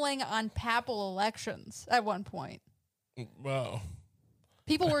gambling on papal elections at one point. Wow.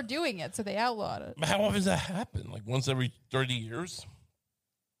 People were doing it, so they outlawed it. How often does that happen? Like once every 30 years?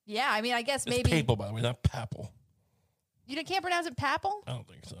 Yeah, I mean, I guess it's maybe... papal, by the way, not papal. You can't pronounce it papal? I don't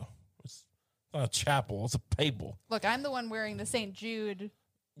think so. It's not a chapel. It's a papal. Look, I'm the one wearing the St. Jude.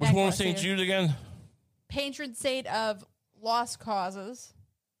 Which one was St. Jude again? Patron saint of lost causes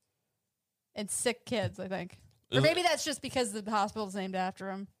and sick kids, I think. Or maybe that's just because the hospital's named after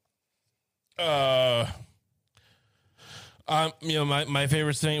him. My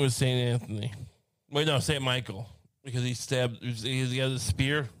favorite saint was St. Anthony. Wait, no, St. Michael. Because he has a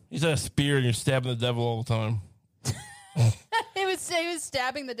spear. He's got a spear and you're stabbing the devil all the time. He was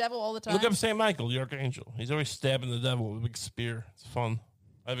stabbing the devil all the time. Look up St. Michael, the archangel. He's always stabbing the devil with a big spear. It's fun.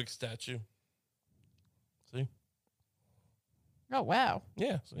 I have a statue. See? Oh, wow.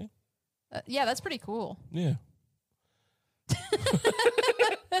 Yeah, see? Yeah, that's pretty cool. Yeah.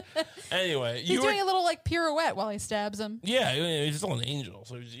 Anyway. He's doing a little, like, pirouette while he stabs him. Yeah, he's still an angel,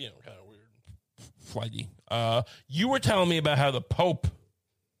 so he's, kind of weird. Flighty. You were telling me about how the Pope,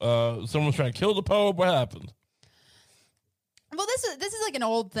 someone was trying to kill the Pope. What happened? Well, this is like an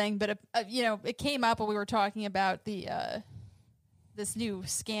old thing, but it came up when we were talking about the this new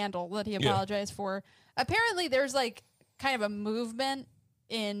scandal that he apologized for. Apparently, there's like kind of a movement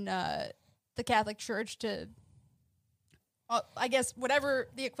in the Catholic Church to, I guess, whatever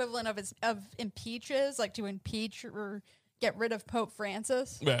the equivalent of impeach is, like to impeach or get rid of Pope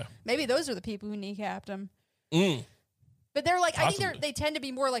Francis. Yeah, maybe those are the people who kneecapped him. But they're like, possibly. I think they tend to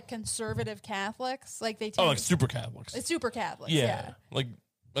be more like conservative Catholics. Like they tend like super Catholics. Super Catholics, yeah. Like,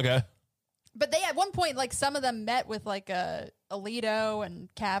 okay. But they, at one point, like some of them met with like Alito and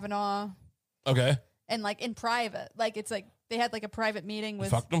Kavanaugh. Okay. And like in private. Like it's like they had like a private meeting with.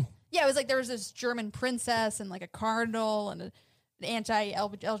 Fucked them? Yeah, it was like there was this German princess and like a cardinal and an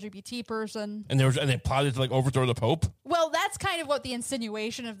anti-LGBT person. And they plotted to like overthrow the Pope? Well, that's kind of what the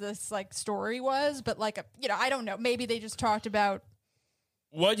insinuation of this like story was, but like I don't know. Maybe they just talked about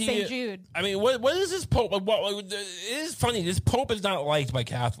St. Jude. I mean, what is this Pope? It is funny. This Pope is not liked by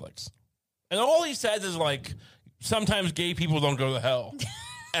Catholics. And all he says is like sometimes gay people don't go to hell.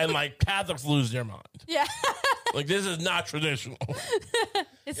 And like Catholics lose their mind. Yeah. Like this is not traditional.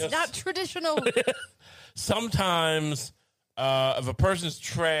 It's not traditional. Sometimes if a person's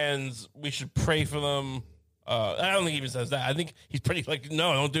trans, we should pray for them. I don't think he even says that. I think he's pretty like,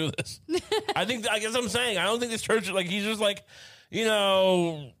 no, don't do this. I guess I'm saying, I don't think this church, like, he's just like,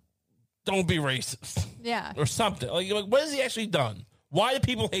 don't be racist. Yeah. Or something. Like, what has he actually done? Why do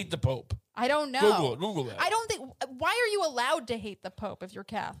people hate the Pope? I don't know. Google that. I don't think, why are you allowed to hate the Pope if you're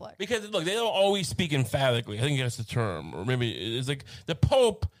Catholic? Because, look, they don't always speak emphatically. I think that's the term. Or maybe it's like the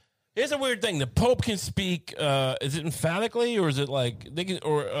Pope. Here's a weird thing. The Pope can speak, is it emphatically or is it like, they can,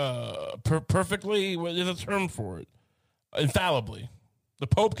 or perfectly? There's a term for it. Infallibly. The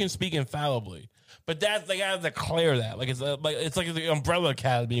Pope can speak infallibly. But that's, they gotta declare that. Like, it's like the Umbrella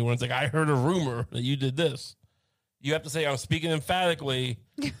Academy when it's like, I heard a rumor that you did this. You have to say, I'm speaking emphatically.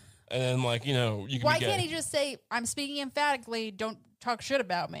 And then, like, you can Why can't he just say, I'm speaking emphatically, don't talk shit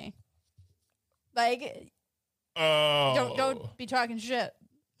about me? Like, don't be talking shit.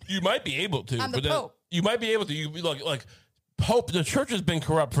 You might be able to. I'm the Pope. You might be able to. You like Pope. The church has been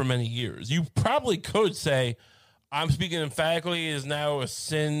corrupt for many years. You probably could say, "I'm speaking emphatically." It is now a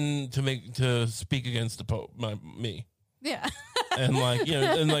sin to speak against the Pope. Me. Yeah. And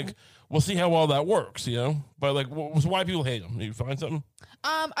we'll see how well that works. But like, why people hate him? You find something?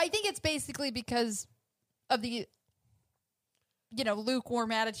 I think it's basically because of the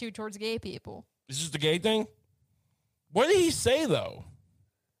lukewarm attitude towards gay people. Is this the gay thing? What did he say though?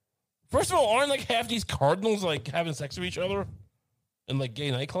 First of all, aren't like half these cardinals like having sex with each other in like gay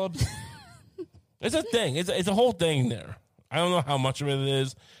nightclubs? It's a thing. It's a whole thing there. I don't know how much of it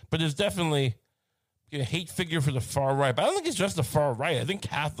is, but there's definitely a hate figure for the far right, but I don't think it's just the far right. I think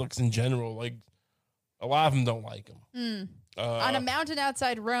Catholics in general, like a lot of them don't like him. On a mountain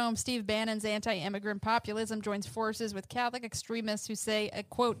outside Rome, Steve Bannon's anti-immigrant populism joins forces with Catholic extremists who say a,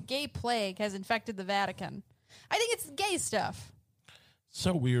 quote, gay plague has infected the Vatican. I think it's gay stuff.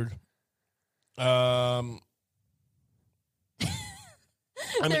 So weird.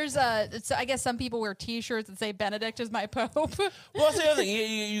 There's I guess some people wear T-shirts that say Benedict is my Pope. Well, that's the other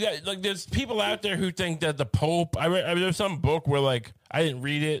thing. You got like there's people out there who think that the Pope. I read there's some book where like I didn't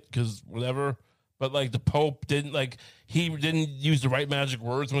read it because whatever, but like the Pope didn't he didn't use the right magic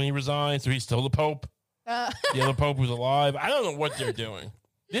words when he resigned, so he's still the Pope. The other Pope was alive. I don't know what they're doing.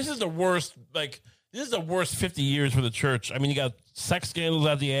 This is the worst. This is the worst 50 years for the church. I mean, you got sex scandals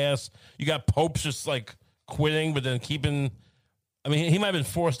out the ass. You got popes just like quitting, but then keeping. I mean, he might have been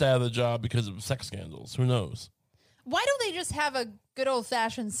forced out of the job because of sex scandals. Who knows? Why don't they just have a good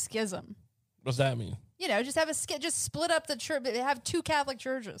old-fashioned schism? What's that mean? You know, just have just split up the church. Have two Catholic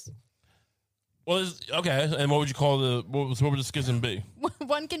churches. Well, okay. And what would you call what would the schism be?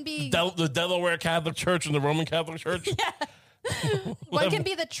 One can be the Delaware Catholic Church and the Roman Catholic Church. Yeah. One can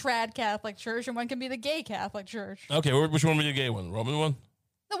be the trad Catholic Church, and one can be the gay Catholic Church. Okay, which one would be the gay one? The Roman one?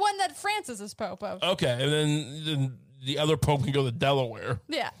 The one that Francis is Pope of. Okay, and then the other Pope can go to Delaware.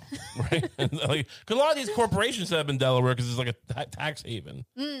 Yeah. Right? Because a lot of these corporations have been Delaware because it's like a tax haven,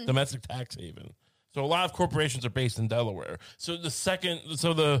 domestic tax haven. So a lot of corporations are based in Delaware. So the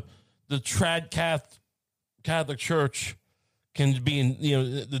trad Catholic Church can be in,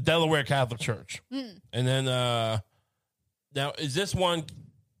 the Delaware Catholic Church. And then, now, is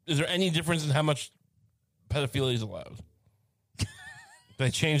there any difference in how much pedophilia is allowed? They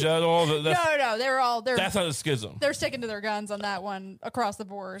change that at all? No, that's not a schism. They're sticking to their guns on that one across the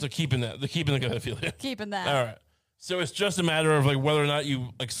board. So they're keeping the pedophilia. Keeping that. All right. So it's just a matter of like whether or not you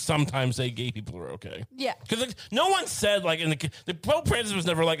like sometimes say gay people are okay. Yeah. Because like no one said like the Pope Francis was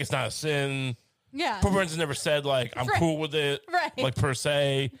never like it's not a sin. Yeah. Pope Francis never said like I'm cool with it. Right. Like per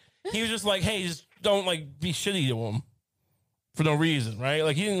se. He was just like, hey, just don't like be shitty to him for no reason, right?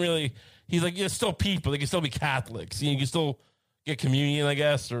 Like he didn't really. He's like, it's still people. They can still be Catholics. You can still get communion, I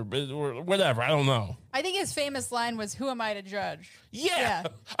guess, or whatever. I don't know. I think his famous line was, "Who am I to judge?" Yeah.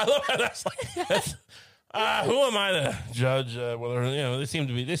 I love how that's like. Who am I to judge whether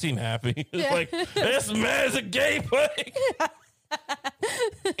they seem happy? It's like this man is a gay plague.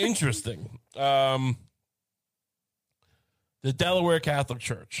 Interesting. The Delaware Catholic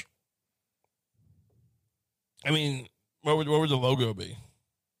Church. I mean, what would the logo be?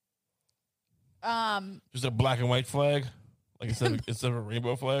 Just a black and white flag, like instead of a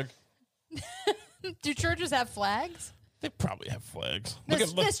rainbow flag. Do churches have flags? They probably have flags.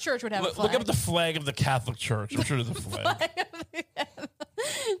 This church would have a flag. Look up the flag of the Catholic Church. I'm sure there's a flag.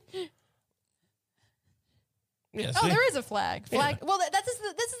 Yeah, there is a flag. Yeah. Well, this is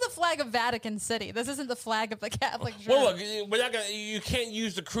the flag of Vatican City. This isn't the flag of the Catholic Church. Well, look, you can't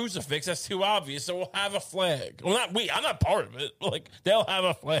use the crucifix. That's too obvious. So we'll have a flag. Well, not we. I'm not part of it. Like they'll have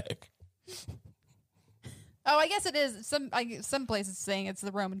a flag. Oh, I guess it is. Some places saying it's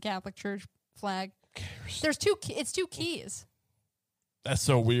the Roman Catholic Church flag. There's two. It's two keys. That's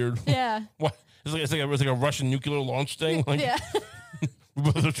so weird. Yeah. What? It's like a Russian nuclear launch thing. Like, yeah. We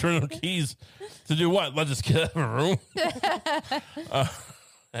both return our keys to do what? Let us get out of a room.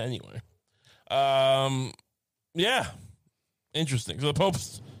 Anyway, yeah, interesting. So the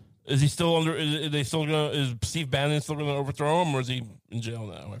Pope's is he still under? Is Steve Bannon still gonna overthrow him, or is he in jail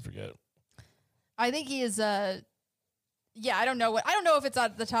now? I forget. I think he is. Yeah, I don't know if it's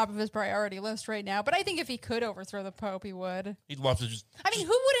at the top of his priority list right now, but I think if he could overthrow the Pope, he would. He'd love to just. I mean,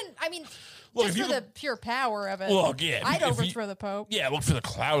 who wouldn't? I mean, look, just for the pure power of it. Look, yeah, I'd overthrow the Pope. Yeah, look for the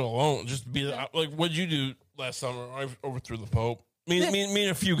clout alone. Just be like, what did you do last summer? I overthrew the Pope. Me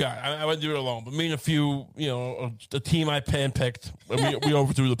and a few guys. I wouldn't do it alone, but me and a few, a team I handpicked. We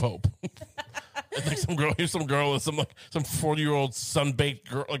overthrew the Pope. Like some girl, here's some girl with some 40-year-old sun-baked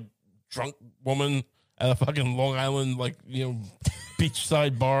girl, like drunk woman at a fucking Long Island,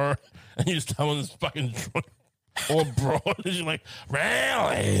 beachside bar, and you just telling this fucking drunk old broad, and she's like,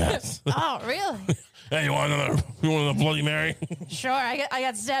 really? Yes. Oh, really? Hey, you want another Bloody Mary? Sure. I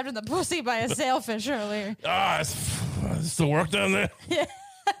got stabbed in the pussy by a sailfish earlier. It's still work down there? Yeah.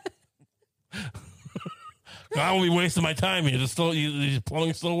 I won't be wasting my time here. Does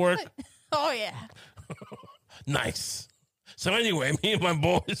plumbing still work? Oh, yeah. Nice. So anyway, me and my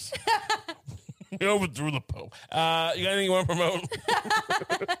boys, we overthrew the Pope. You got anything you want to promote?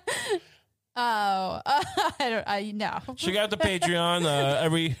 No. Check out the Patreon,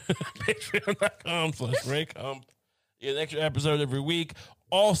 patreon.com/RayCump. You get an extra episode every week.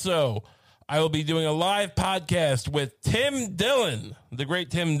 Also, I will be doing a live podcast with Tim Dillon, the great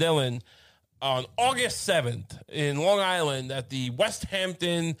Tim Dillon, on August 7th in Long Island at the West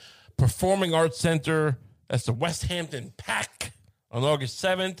Hampton Performing Arts Center. That's the West Hampton PAC on August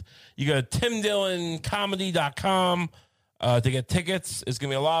 7th. You go to timdilloncomedy.com to get tickets. It's going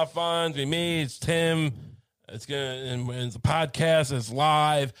to be a lot of fun. It's going to be me. It's Tim. It's a podcast. It's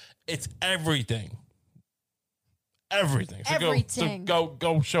live. It's everything. Everything. So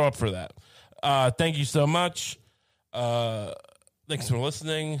go show up for that. Thank you so much. Thanks for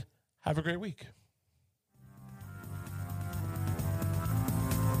listening. Have a great week.